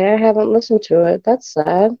 Okay, I haven't listened to it. That's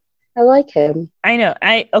sad. I like him. I know.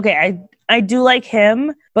 I do like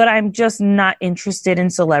him, but I'm just not interested in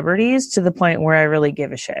celebrities to the point where I really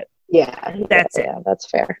give a shit. Yeah, that's it. Yeah, that's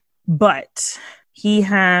fair. But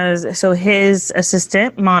his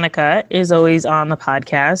assistant, Monica, is always on the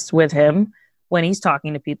podcast with him when he's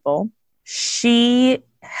talking to people. She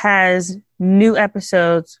has new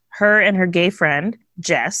episodes, her and her gay friend,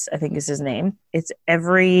 Jess, I think is his name. It's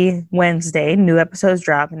every Wednesday, new episodes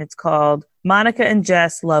drop, and it's called Monica and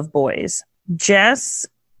Jess Love Boys. Jess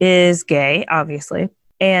is gay, obviously,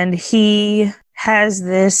 and he has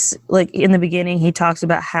this, like, in the beginning, he talks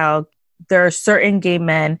about how there are certain gay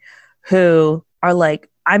men who are like,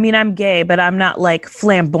 I mean, I'm gay, but I'm not like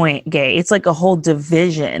flamboyant gay. It's like a whole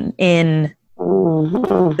division in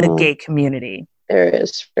the gay community. There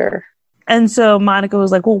is, sure. And so Monica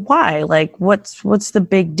was like, well, why? Like, what's the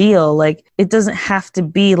big deal? Like, it doesn't have to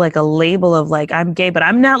be like a label of like, I'm gay, but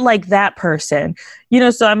I'm not like that person.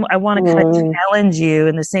 So I want to kind of challenge you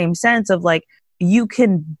in the same sense of like, you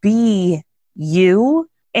can be you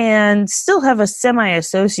and still have a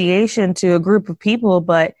semi-association to a group of people,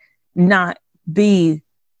 but not be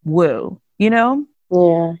woo, Yeah,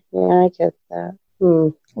 I get that.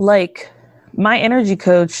 Like, my energy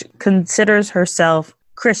coach considers herself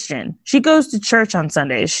Christian. She goes to church on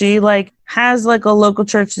Sundays. She like has like a local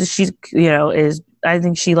church that she's, is, I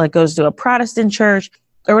think she like goes to a Protestant church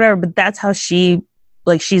or whatever, but that's how she's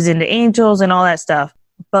into angels and all that stuff.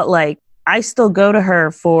 But like, I still go to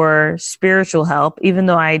her for spiritual help, even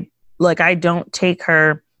though I don't take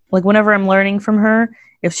her, like, whenever I'm learning from her,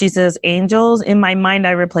 if she says angels, in my mind,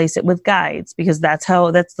 I replace it with guides because that's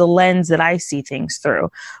the lens that I see things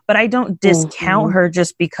through. But I don't discount her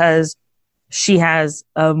just because she has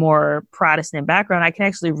a more Protestant background. I can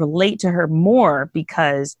actually relate to her more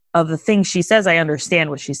because of the things she says. I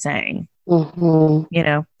understand what she's saying, so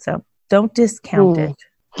don't discount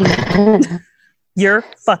it. You're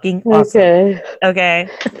fucking awesome. Okay.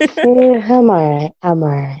 Yeah, I'm all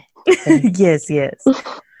right. Okay. Yes.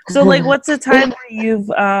 So, like, what's a time where you've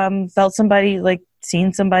felt somebody, like,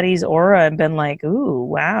 seen somebody's aura and been like, ooh,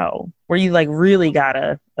 wow, where you, like, really got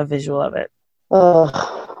a visual of it?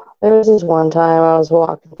 There was this one time I was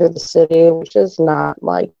walking through the city, which is not,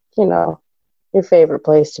 like, your favorite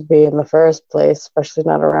place to be in the first place, especially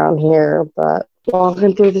not around here, but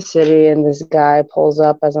walking through the city and this guy pulls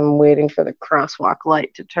up as I'm waiting for the crosswalk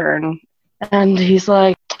light to turn. And he's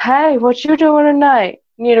like, "Hey, what you doing tonight?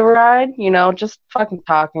 Need a ride?" Just fucking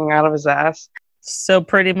talking out of his ass. So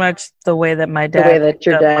pretty much the way that my dad... The way that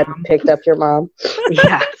your dad picked up your mom.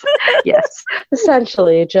 Yeah. Yes.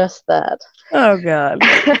 Essentially just that. Oh, God.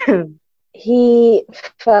 He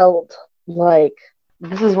felt like...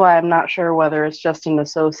 This is why I'm not sure whether it's just an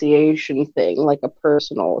association thing, like a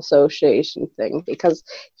personal association thing, because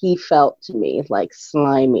he felt to me like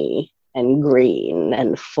slimy and green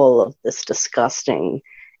and full of this disgusting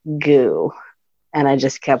goo. And I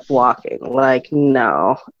just kept walking like,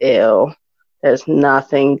 no, ew, there's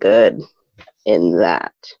nothing good in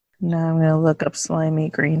that. Now I'm going to look up slimy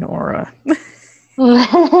green aura.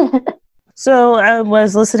 So I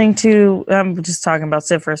was listening to, I'm just talking about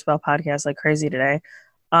Sit for a Spell podcast like crazy today.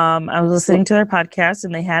 I was listening to their podcast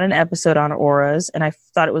and they had an episode on auras and I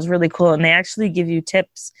thought it was really cool. And they actually give you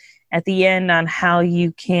tips at the end on how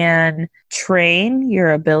you can train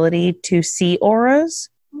your ability to see auras.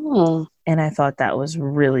 And I thought that was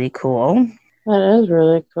really cool. That is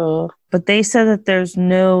really cool. But they said that there's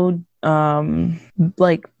no,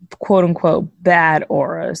 like, quote unquote, bad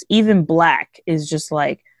auras. Even black is just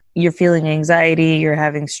like, you're feeling anxiety, you're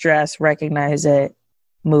having stress, recognize it,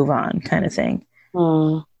 move on kind of thing.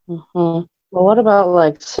 Mm-hmm. Well, what about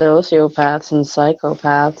like sociopaths and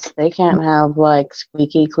psychopaths? They can't have like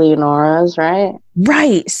squeaky clean auras, right?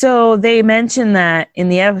 Right. So they mentioned that in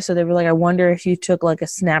the episode. They were like, I wonder if you took like a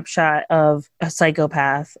snapshot of a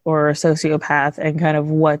psychopath or a sociopath and kind of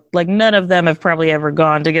what, like none of them have probably ever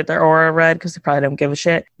gone to get their aura read because they probably don't give a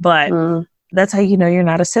shit. But that's how you know you're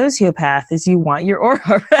not a sociopath is you want your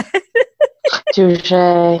aura read.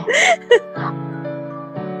 Touché.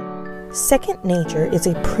 Second Nature is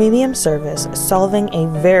a premium service solving a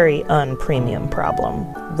very unpremium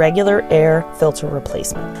problem. Regular air filter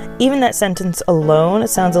replacement. Even that sentence alone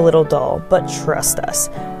sounds a little dull, but trust us,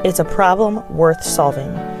 it's a problem worth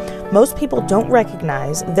solving. Most people don't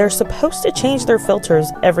recognize they're supposed to change their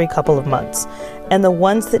filters every couple of months, and the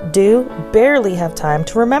ones that do barely have time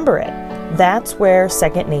to remember it. That's where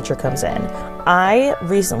Second Nature comes in. I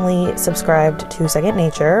recently subscribed to Second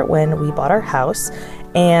Nature when we bought our house,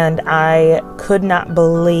 and I could not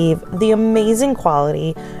believe the amazing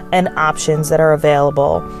quality and options that are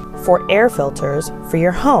available for air filters for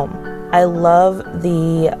your home. I love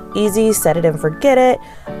the easy set it and forget it.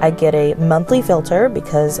 I get a monthly filter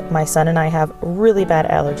because my son and I have really bad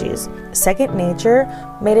allergies. Second Nature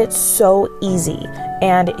made it so easy,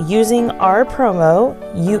 and using our promo,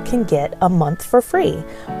 you can get a month for free.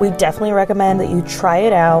 We definitely recommend that you try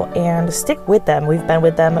it out and stick with them. We've been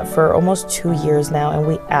with them for almost 2 years now, and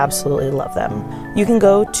we absolutely love them. You can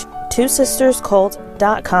go to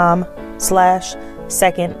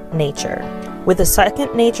twosisterscult.com/Second Nature. With a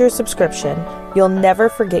Second Nature subscription, you'll never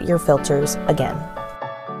forget your filters again.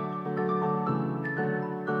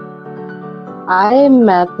 I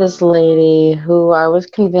met this lady who I was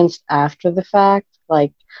convinced after the fact,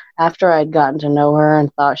 like after I'd gotten to know her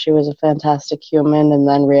and thought she was a fantastic human and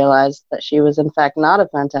then realized that she was in fact not a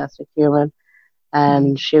fantastic human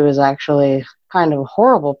and she was actually kind of a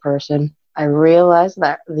horrible person. I realized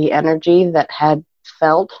that the energy that had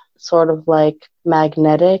felt sort of like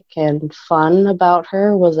magnetic and fun about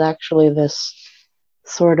her was actually this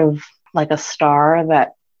sort of like a star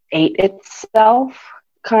that ate itself,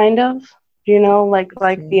 kind of, you know, like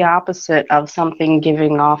the opposite of something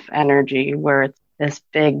giving off energy where it's this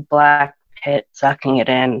big black pit sucking it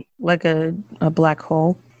in. Like a black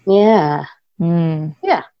hole? Yeah.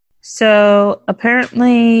 Yeah. So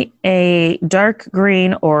apparently a dark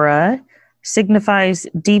green aura signifies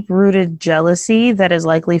deep-rooted jealousy that is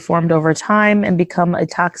likely formed over time and become a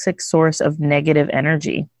toxic source of negative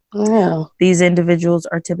energy. Yeah. These individuals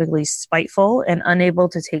are typically spiteful and unable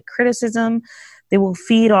to take criticism. They will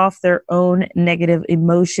feed off their own negative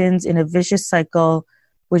emotions in a vicious cycle,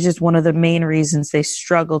 which is one of the main reasons they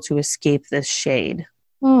struggle to escape this shade.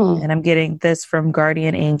 And I'm getting this from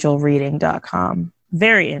guardianangelreading.com.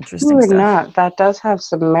 Very interesting stuff. Not. That does have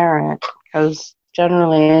some merit because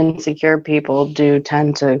generally insecure people do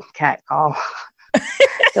tend to catcall,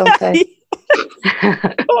 don't they?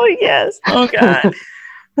 Oh, yes. Oh, God.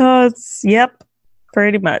 Oh, yep,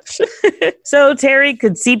 pretty much. So Terri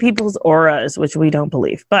could see people's auras, which we don't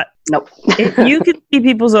believe. But nope. If you could see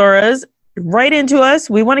people's auras, write into us.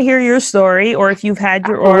 We want to hear your story. Or if you've had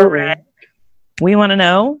your aura read, we want to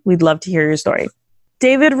know. We'd love to hear your story.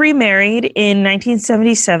 David remarried in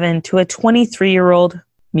 1977 to a 23-year-old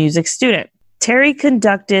music student. Terri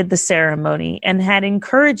conducted the ceremony and had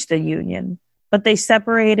encouraged the union, but they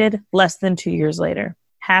separated less than 2 years later.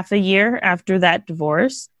 Half a year after that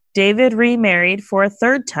divorce, David remarried for a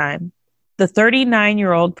third time. The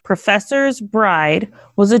 39-year-old professor's bride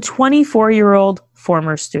was a 24-year-old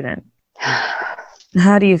former student.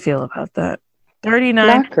 How do you feel about that? 39.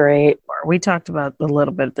 Not great. We talked about a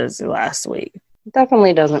little bit of this last week.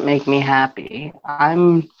 Definitely doesn't make me happy.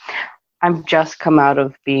 I'm just come out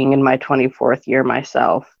of being in my 24th year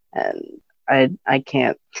myself, and I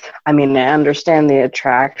can't. I mean, I understand the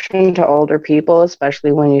attraction to older people,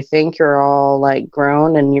 especially when you think you're all like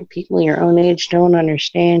grown and your people your own age don't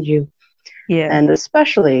understand you. Yeah. And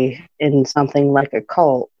especially in something like a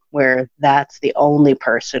cult where that's the only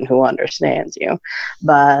person who understands you.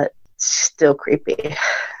 But still creepy.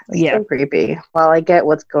 Still creepy. While I get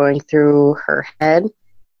what's going through her head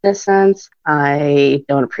in a sense, I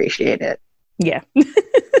don't appreciate it. Yeah.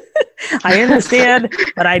 I understand,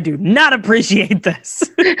 but I do not appreciate this.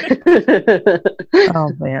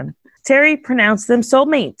 Oh, man. Terri pronounced them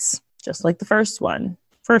soulmates, just like the first one.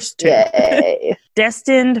 First two. Yay.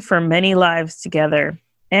 Destined for many lives together,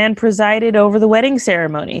 and presided over the wedding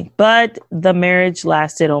ceremony, but the marriage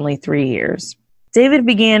lasted only 3 years. David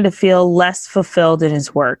began to feel less fulfilled in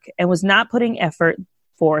his work and was not putting effort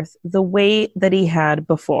forth the way that he had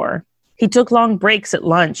before. He took long breaks at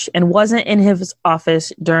lunch and wasn't in his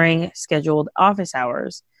office during scheduled office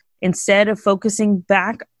hours. Instead of focusing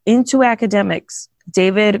back into academics,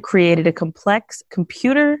 David created a complex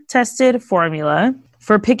computer-tested formula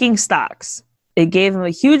for picking stocks. It gave him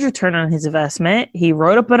a huge return on his investment. He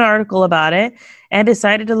wrote up an article about it and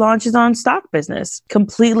decided to launch his own stock business,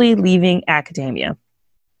 completely leaving academia.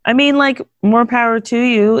 I mean, like, more power to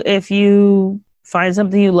you if you find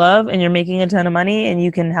something you love and you're making a ton of money and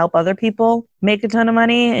you can help other people make a ton of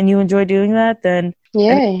money and you enjoy doing that, then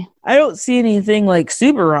yay. I don't see anything like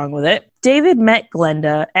super wrong with it. David met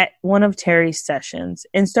Glenda at one of Terri's sessions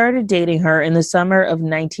and started dating her in the summer of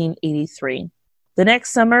 1983. The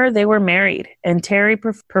next summer, they were married, and Terri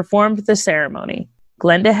performed the ceremony.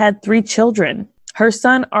 Glenda had 3 children. Her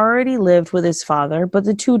son already lived with his father, but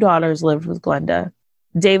the 2 daughters lived with Glenda.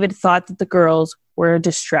 David thought that the girls were a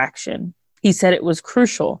distraction. He said it was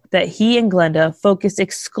crucial that he and Glenda focused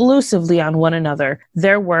exclusively on one another,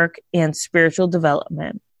 their work, and spiritual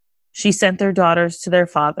development. She sent their daughters to their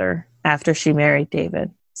father after she married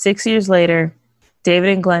David. 6 years later, David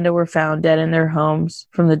and Glenda were found dead in their homes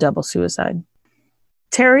from the double suicide.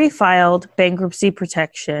 Terri filed bankruptcy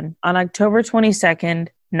protection on October 22nd,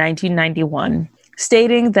 1991,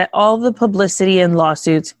 stating that all the publicity and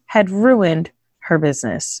lawsuits had ruined her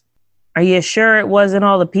business. Are you sure it wasn't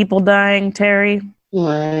all the people dying, Terri?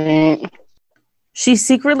 Right. She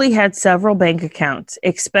secretly had several bank accounts,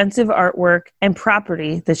 expensive artwork, and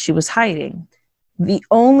property that she was hiding. The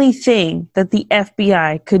only thing that the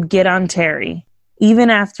FBI could get on Terri, even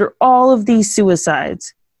after all of these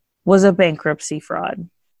suicides, was a bankruptcy fraud.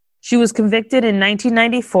 She was convicted in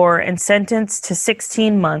 1994 and sentenced to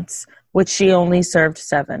 16 months, which she only served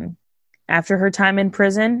 7. After her time in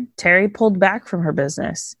prison, Terri pulled back from her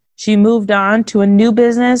business. She moved on to a new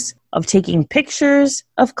business of taking pictures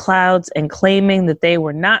of clouds and claiming that they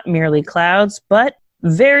were not merely clouds, but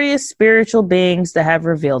various spiritual beings that have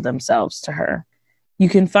revealed themselves to her. You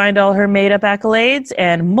can find all her made-up accolades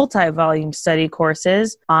and multi-volume study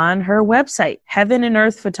courses on her website,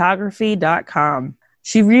 heavenandearthphotography.com.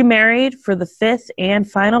 She remarried for the 5th and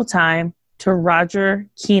final time to Roger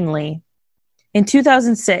Keenly. In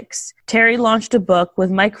 2006, Terri launched a book with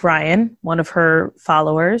Mike Ryan, one of her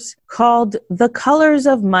followers, called The Colors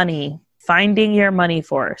of Money, Finding Your Money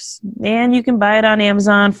Force. And you can buy it on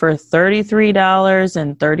Amazon for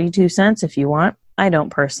 $33.32 if you want. I don't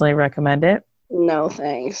personally recommend it. No,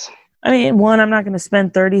 thanks. I mean, one, I'm not going to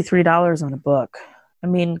spend $33 on a book. I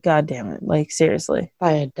mean, God damn it. Like, seriously.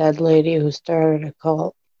 By a dead lady who started a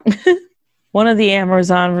cult. One of the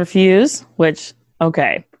Amazon reviews, which,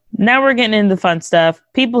 okay. Now we're getting into the fun stuff.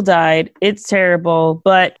 People died. It's terrible,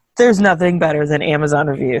 but there's nothing better than Amazon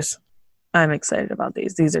reviews. I'm excited about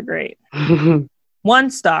these. These are great. 1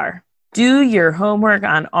 star. Do your homework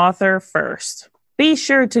on author first. Be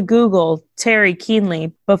sure to Google Terri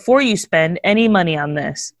Keenly before you spend any money on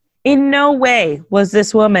this. In no way was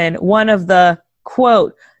this woman one of the,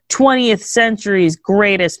 quote, 20th century's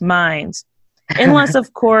greatest minds. Unless,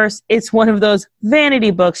 of course, it's one of those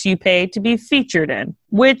vanity books you pay to be featured in,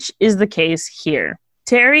 which is the case here.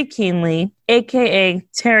 Terri Keenly, a.k.a.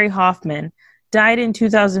 Terri Hoffman, died in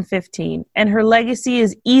 2015, and her legacy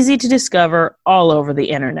is easy to discover all over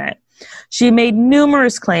the internet. She made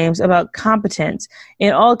numerous claims about competence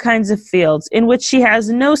in all kinds of fields in which she has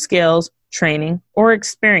no skills, training, or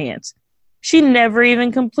experience. She never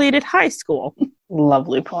even completed high school.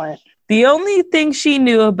 Lovely point. The only thing she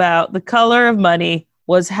knew about the color of money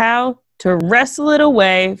was how to wrestle it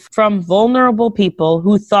away from vulnerable people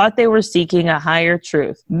who thought they were seeking a higher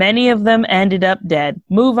truth. Many of them ended up dead.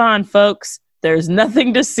 Move on, folks. There's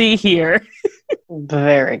nothing to see here.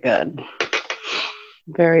 Very good.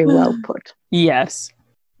 Very well put. Yes.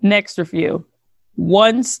 Next review.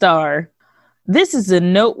 1 star. This is a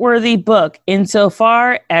noteworthy book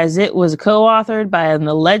insofar as it was co-authored by an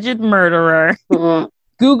alleged murderer.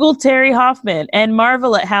 Google Terri Hoffman and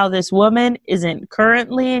marvel at how this woman isn't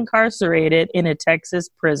currently incarcerated in a Texas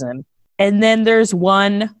prison. And then there's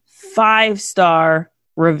 1 5-star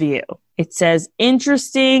review. It says,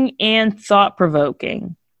 interesting and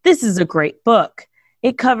thought-provoking. This is a great book.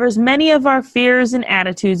 It covers many of our fears and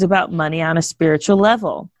attitudes about money on a spiritual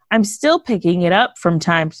level. I'm still picking it up from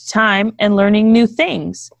time to time and learning new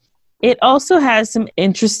things. It also has some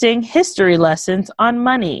interesting history lessons on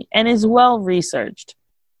money and is well researched.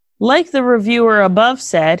 Like the reviewer above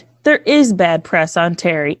said, there is bad press on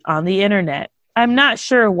Terri on the internet. I'm not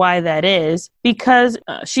sure why that is, because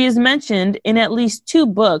she is mentioned in at least 2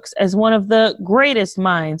 books as one of the greatest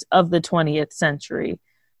minds of the 20th century.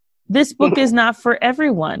 This book is not for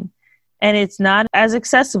everyone, and it's not as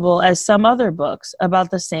accessible as some other books about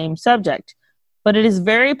the same subject, but it is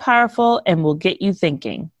very powerful and will get you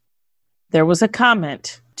thinking. There was a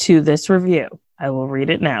comment to this review. I will read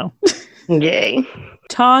it now. Yay.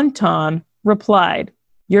 Tauntaun replied,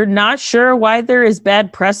 "You're not sure why there is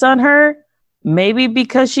bad press on her? Maybe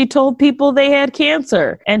because she told people they had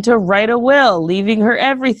cancer and to write a will, leaving her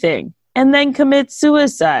everything, and then commit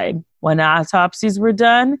suicide. When autopsies were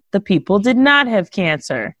done, the people did not have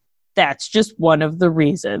cancer. That's just one of the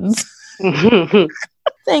reasons."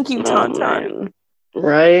 Thank you, Tauntaun.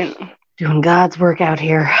 Right. Doing God's work out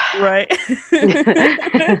here. Right.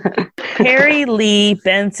 Harry, Lee,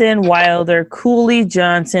 Benson, Wilder, Cooley,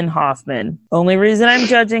 Johnson, Hoffman. Only reason I'm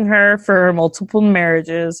judging her for her multiple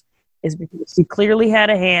marriages is because she clearly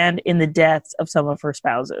had a hand in the deaths of some of her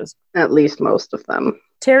spouses. At least most of them.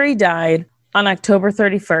 Terri died on October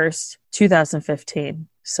 31st, 2015.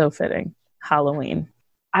 So fitting. Halloween.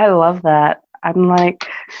 I love that. I'm like,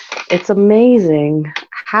 it's amazing.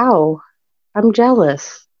 How? I'm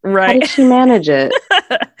jealous. Right. How did she manage it?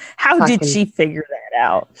 How did she figure that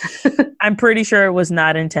out? I'm pretty sure it was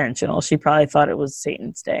not intentional. She probably thought it was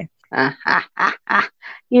Satan's Day.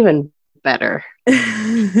 Even better.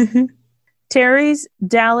 Terri's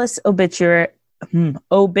Dallas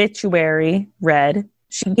obituary read,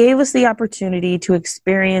 "She gave us the opportunity to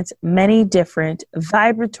experience many different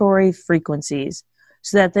vibratory frequencies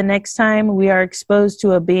so that the next time we are exposed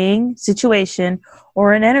to a being, situation,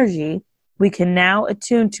 or an energy, we can now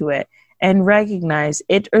attune to it and recognize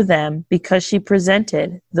it or them because she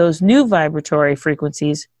presented those new vibratory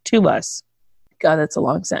frequencies to us." God, that's a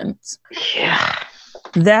long sentence. Yeah.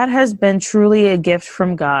 That has been truly a gift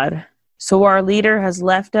from God. So our leader has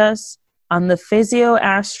left us on the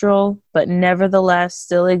physio-astral, but nevertheless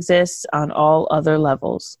still exists on all other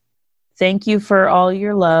levels. Thank you for all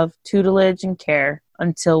your love, tutelage, and care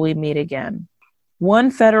until we meet again. One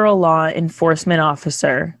federal law enforcement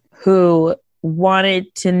officer who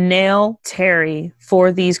wanted to nail Terri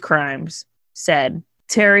for these crimes said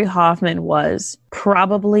Terri Hoffman was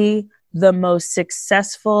probably the most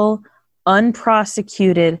successful,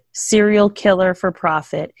 unprosecuted serial killer for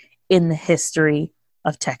profit in the history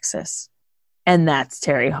of Texas. And that's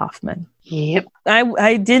Terri Hoffman. Yep.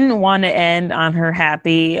 I didn't want to end on her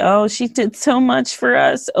happy, oh, she did so much for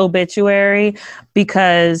us obituary,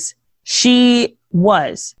 because she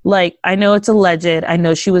was, like, I know it's alleged, I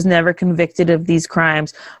know she was never convicted of these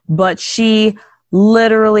crimes, but she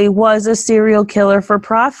literally was a serial killer for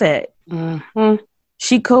profit. Mm-hmm.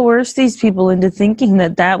 She coerced these people into thinking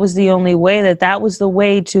that that was the only way, that that was the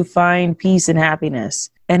way to find peace and happiness.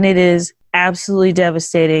 And it is absolutely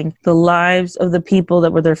devastating the lives of the people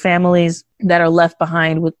that were their families that are left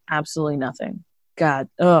behind with absolutely nothing. God,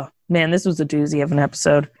 oh man, this was a doozy of an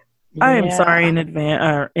episode. Yeah. I am sorry in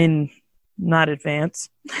advance, not advance.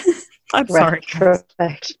 I'm sorry.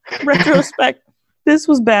 Retrospect. This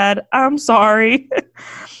was bad. I'm sorry.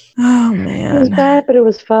 Oh, man. It was bad, but it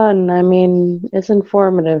was fun. I mean, it's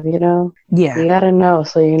informative, you know? Yeah. You gotta know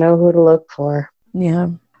so you know who to look for. Yeah.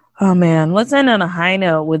 Oh, man. Let's end on a high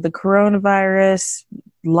note with the coronavirus,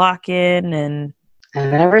 lock-in, and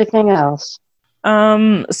everything else.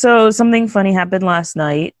 So something funny happened last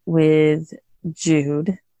night with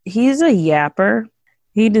Jude. He's a yapper.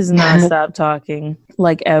 He does not stop talking,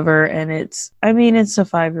 like, ever. And it's a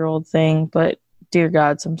 5-year-old thing, but dear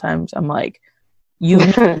God, sometimes I'm like, you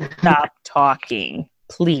stop talking,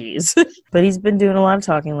 please. But he's been doing a lot of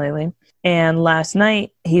talking lately. And last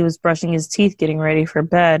night, he was brushing his teeth, getting ready for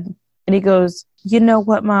bed. And he goes, "You know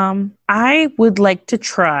what, Mom? I would like to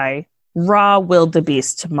try raw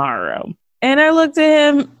wildebeest tomorrow." And I looked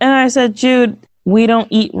at him and I said, "Jude, we don't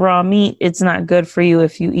eat raw meat. It's not good for you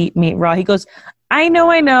if you eat meat raw. He goes, I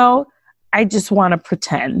know. I just want to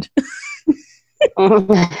pretend. And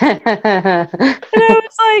I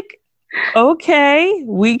was like, okay,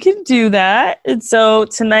 we can do that. And so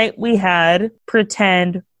tonight we had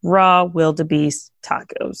pretend raw wildebeest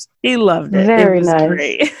tacos. He loved it. Very it was nice.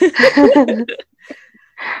 Great.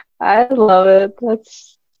 I love it.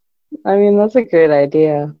 That's a great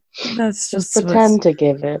idea. That's just pretend to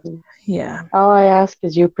give it. Yeah. All I ask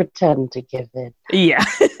is you pretend to give it. Yeah.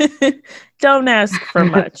 Don't ask for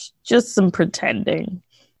much. Just some pretending.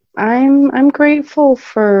 I'm grateful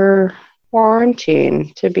for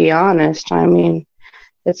quarantine, to be honest. I mean,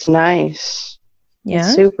 it's nice. Yeah.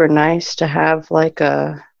 It's super nice to have like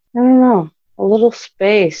a little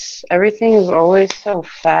space. Everything is always so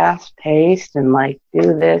fast paced and like,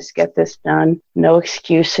 do this, get this done. No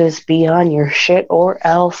excuses, be on your shit or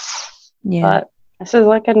else. Yeah. But this is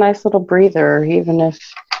like a nice little breather, even if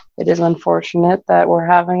it is unfortunate that we're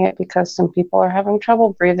having it because some people are having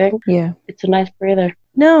trouble breathing. Yeah. It's a nice breather.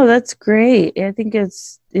 No, that's great. I think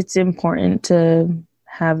it's important to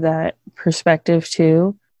have that perspective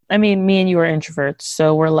too. I mean, me and you are introverts,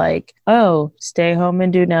 so we're like, oh, stay home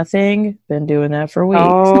and do nothing. Been doing that for weeks.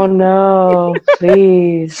 Oh, no,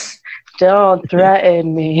 please. Don't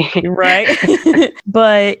threaten me. Right?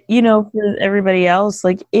 But, for everybody else,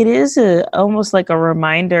 like it is almost like a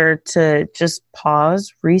reminder to just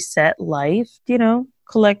pause, reset life,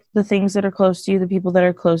 collect the things that are close to you, the people that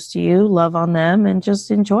are close to you, love on them, and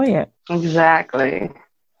just enjoy it. Exactly.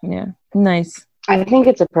 Yeah. Nice. I think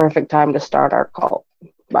it's a perfect time to start our cult,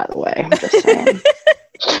 by the way. I'm just saying.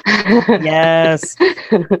 Yes.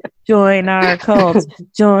 Join our cult.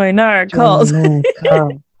 Join our cult. Join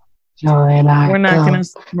our We're not gonna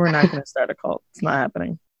start a cult. It's not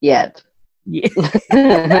happening. Yet.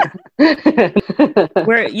 Yeah.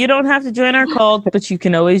 Where you don't have to join our cult, but you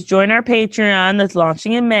can always join our Patreon that's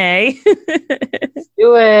launching in May.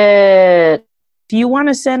 Do it. If you want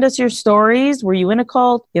to send us your stories, were you in a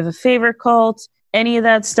cult? You have a favorite cult? Any of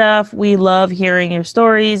that stuff? We love hearing your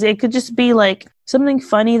stories. It could just be like something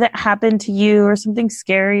funny that happened to you or something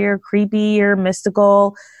scary or creepy or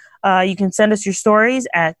mystical. You can send us your stories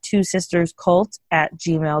at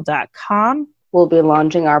twosisterscult@gmail.com. We'll be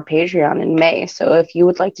launching our Patreon in May. So if you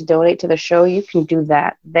would like to donate to the show, you can do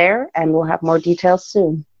that there, and we'll have more details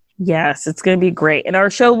soon. Yes, it's going to be great. And our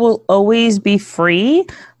show will always be free,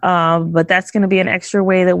 but that's going to be an extra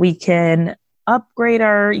way that we can upgrade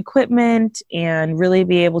our equipment and really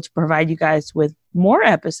be able to provide you guys with more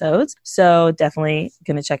episodes. So definitely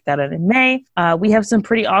going to check that out in May. We have some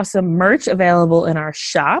pretty awesome merch available in our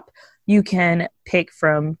shop. You can pick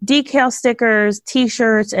from decal stickers,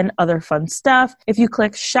 t-shirts, and other fun stuff if you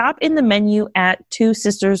click shop in the menu at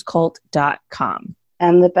twosisterscult.com.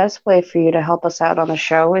 And the best way for you to help us out on the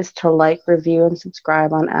show is to like, review, and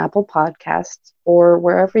subscribe on Apple Podcasts or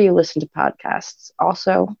wherever you listen to podcasts.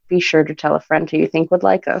 Also, be sure to tell a friend who you think would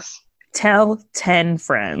like us. Tell 10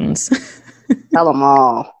 friends. Tell them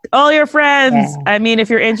all. All your friends. Yeah. I mean, if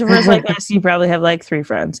you're introverts like us, you probably have like 3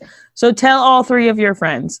 friends. So tell all 3 of your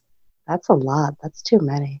friends. That's a lot. That's too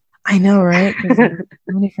many. I know, right? So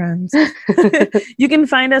many friends. You can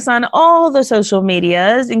find us on all the social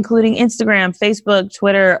medias, including Instagram, Facebook,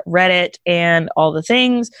 Twitter, Reddit, and all the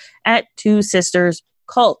things at Two Sisters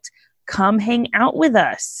Cult. Come hang out with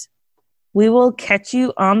us. We will catch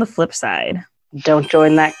you on the flip side. Don't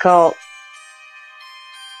join that cult.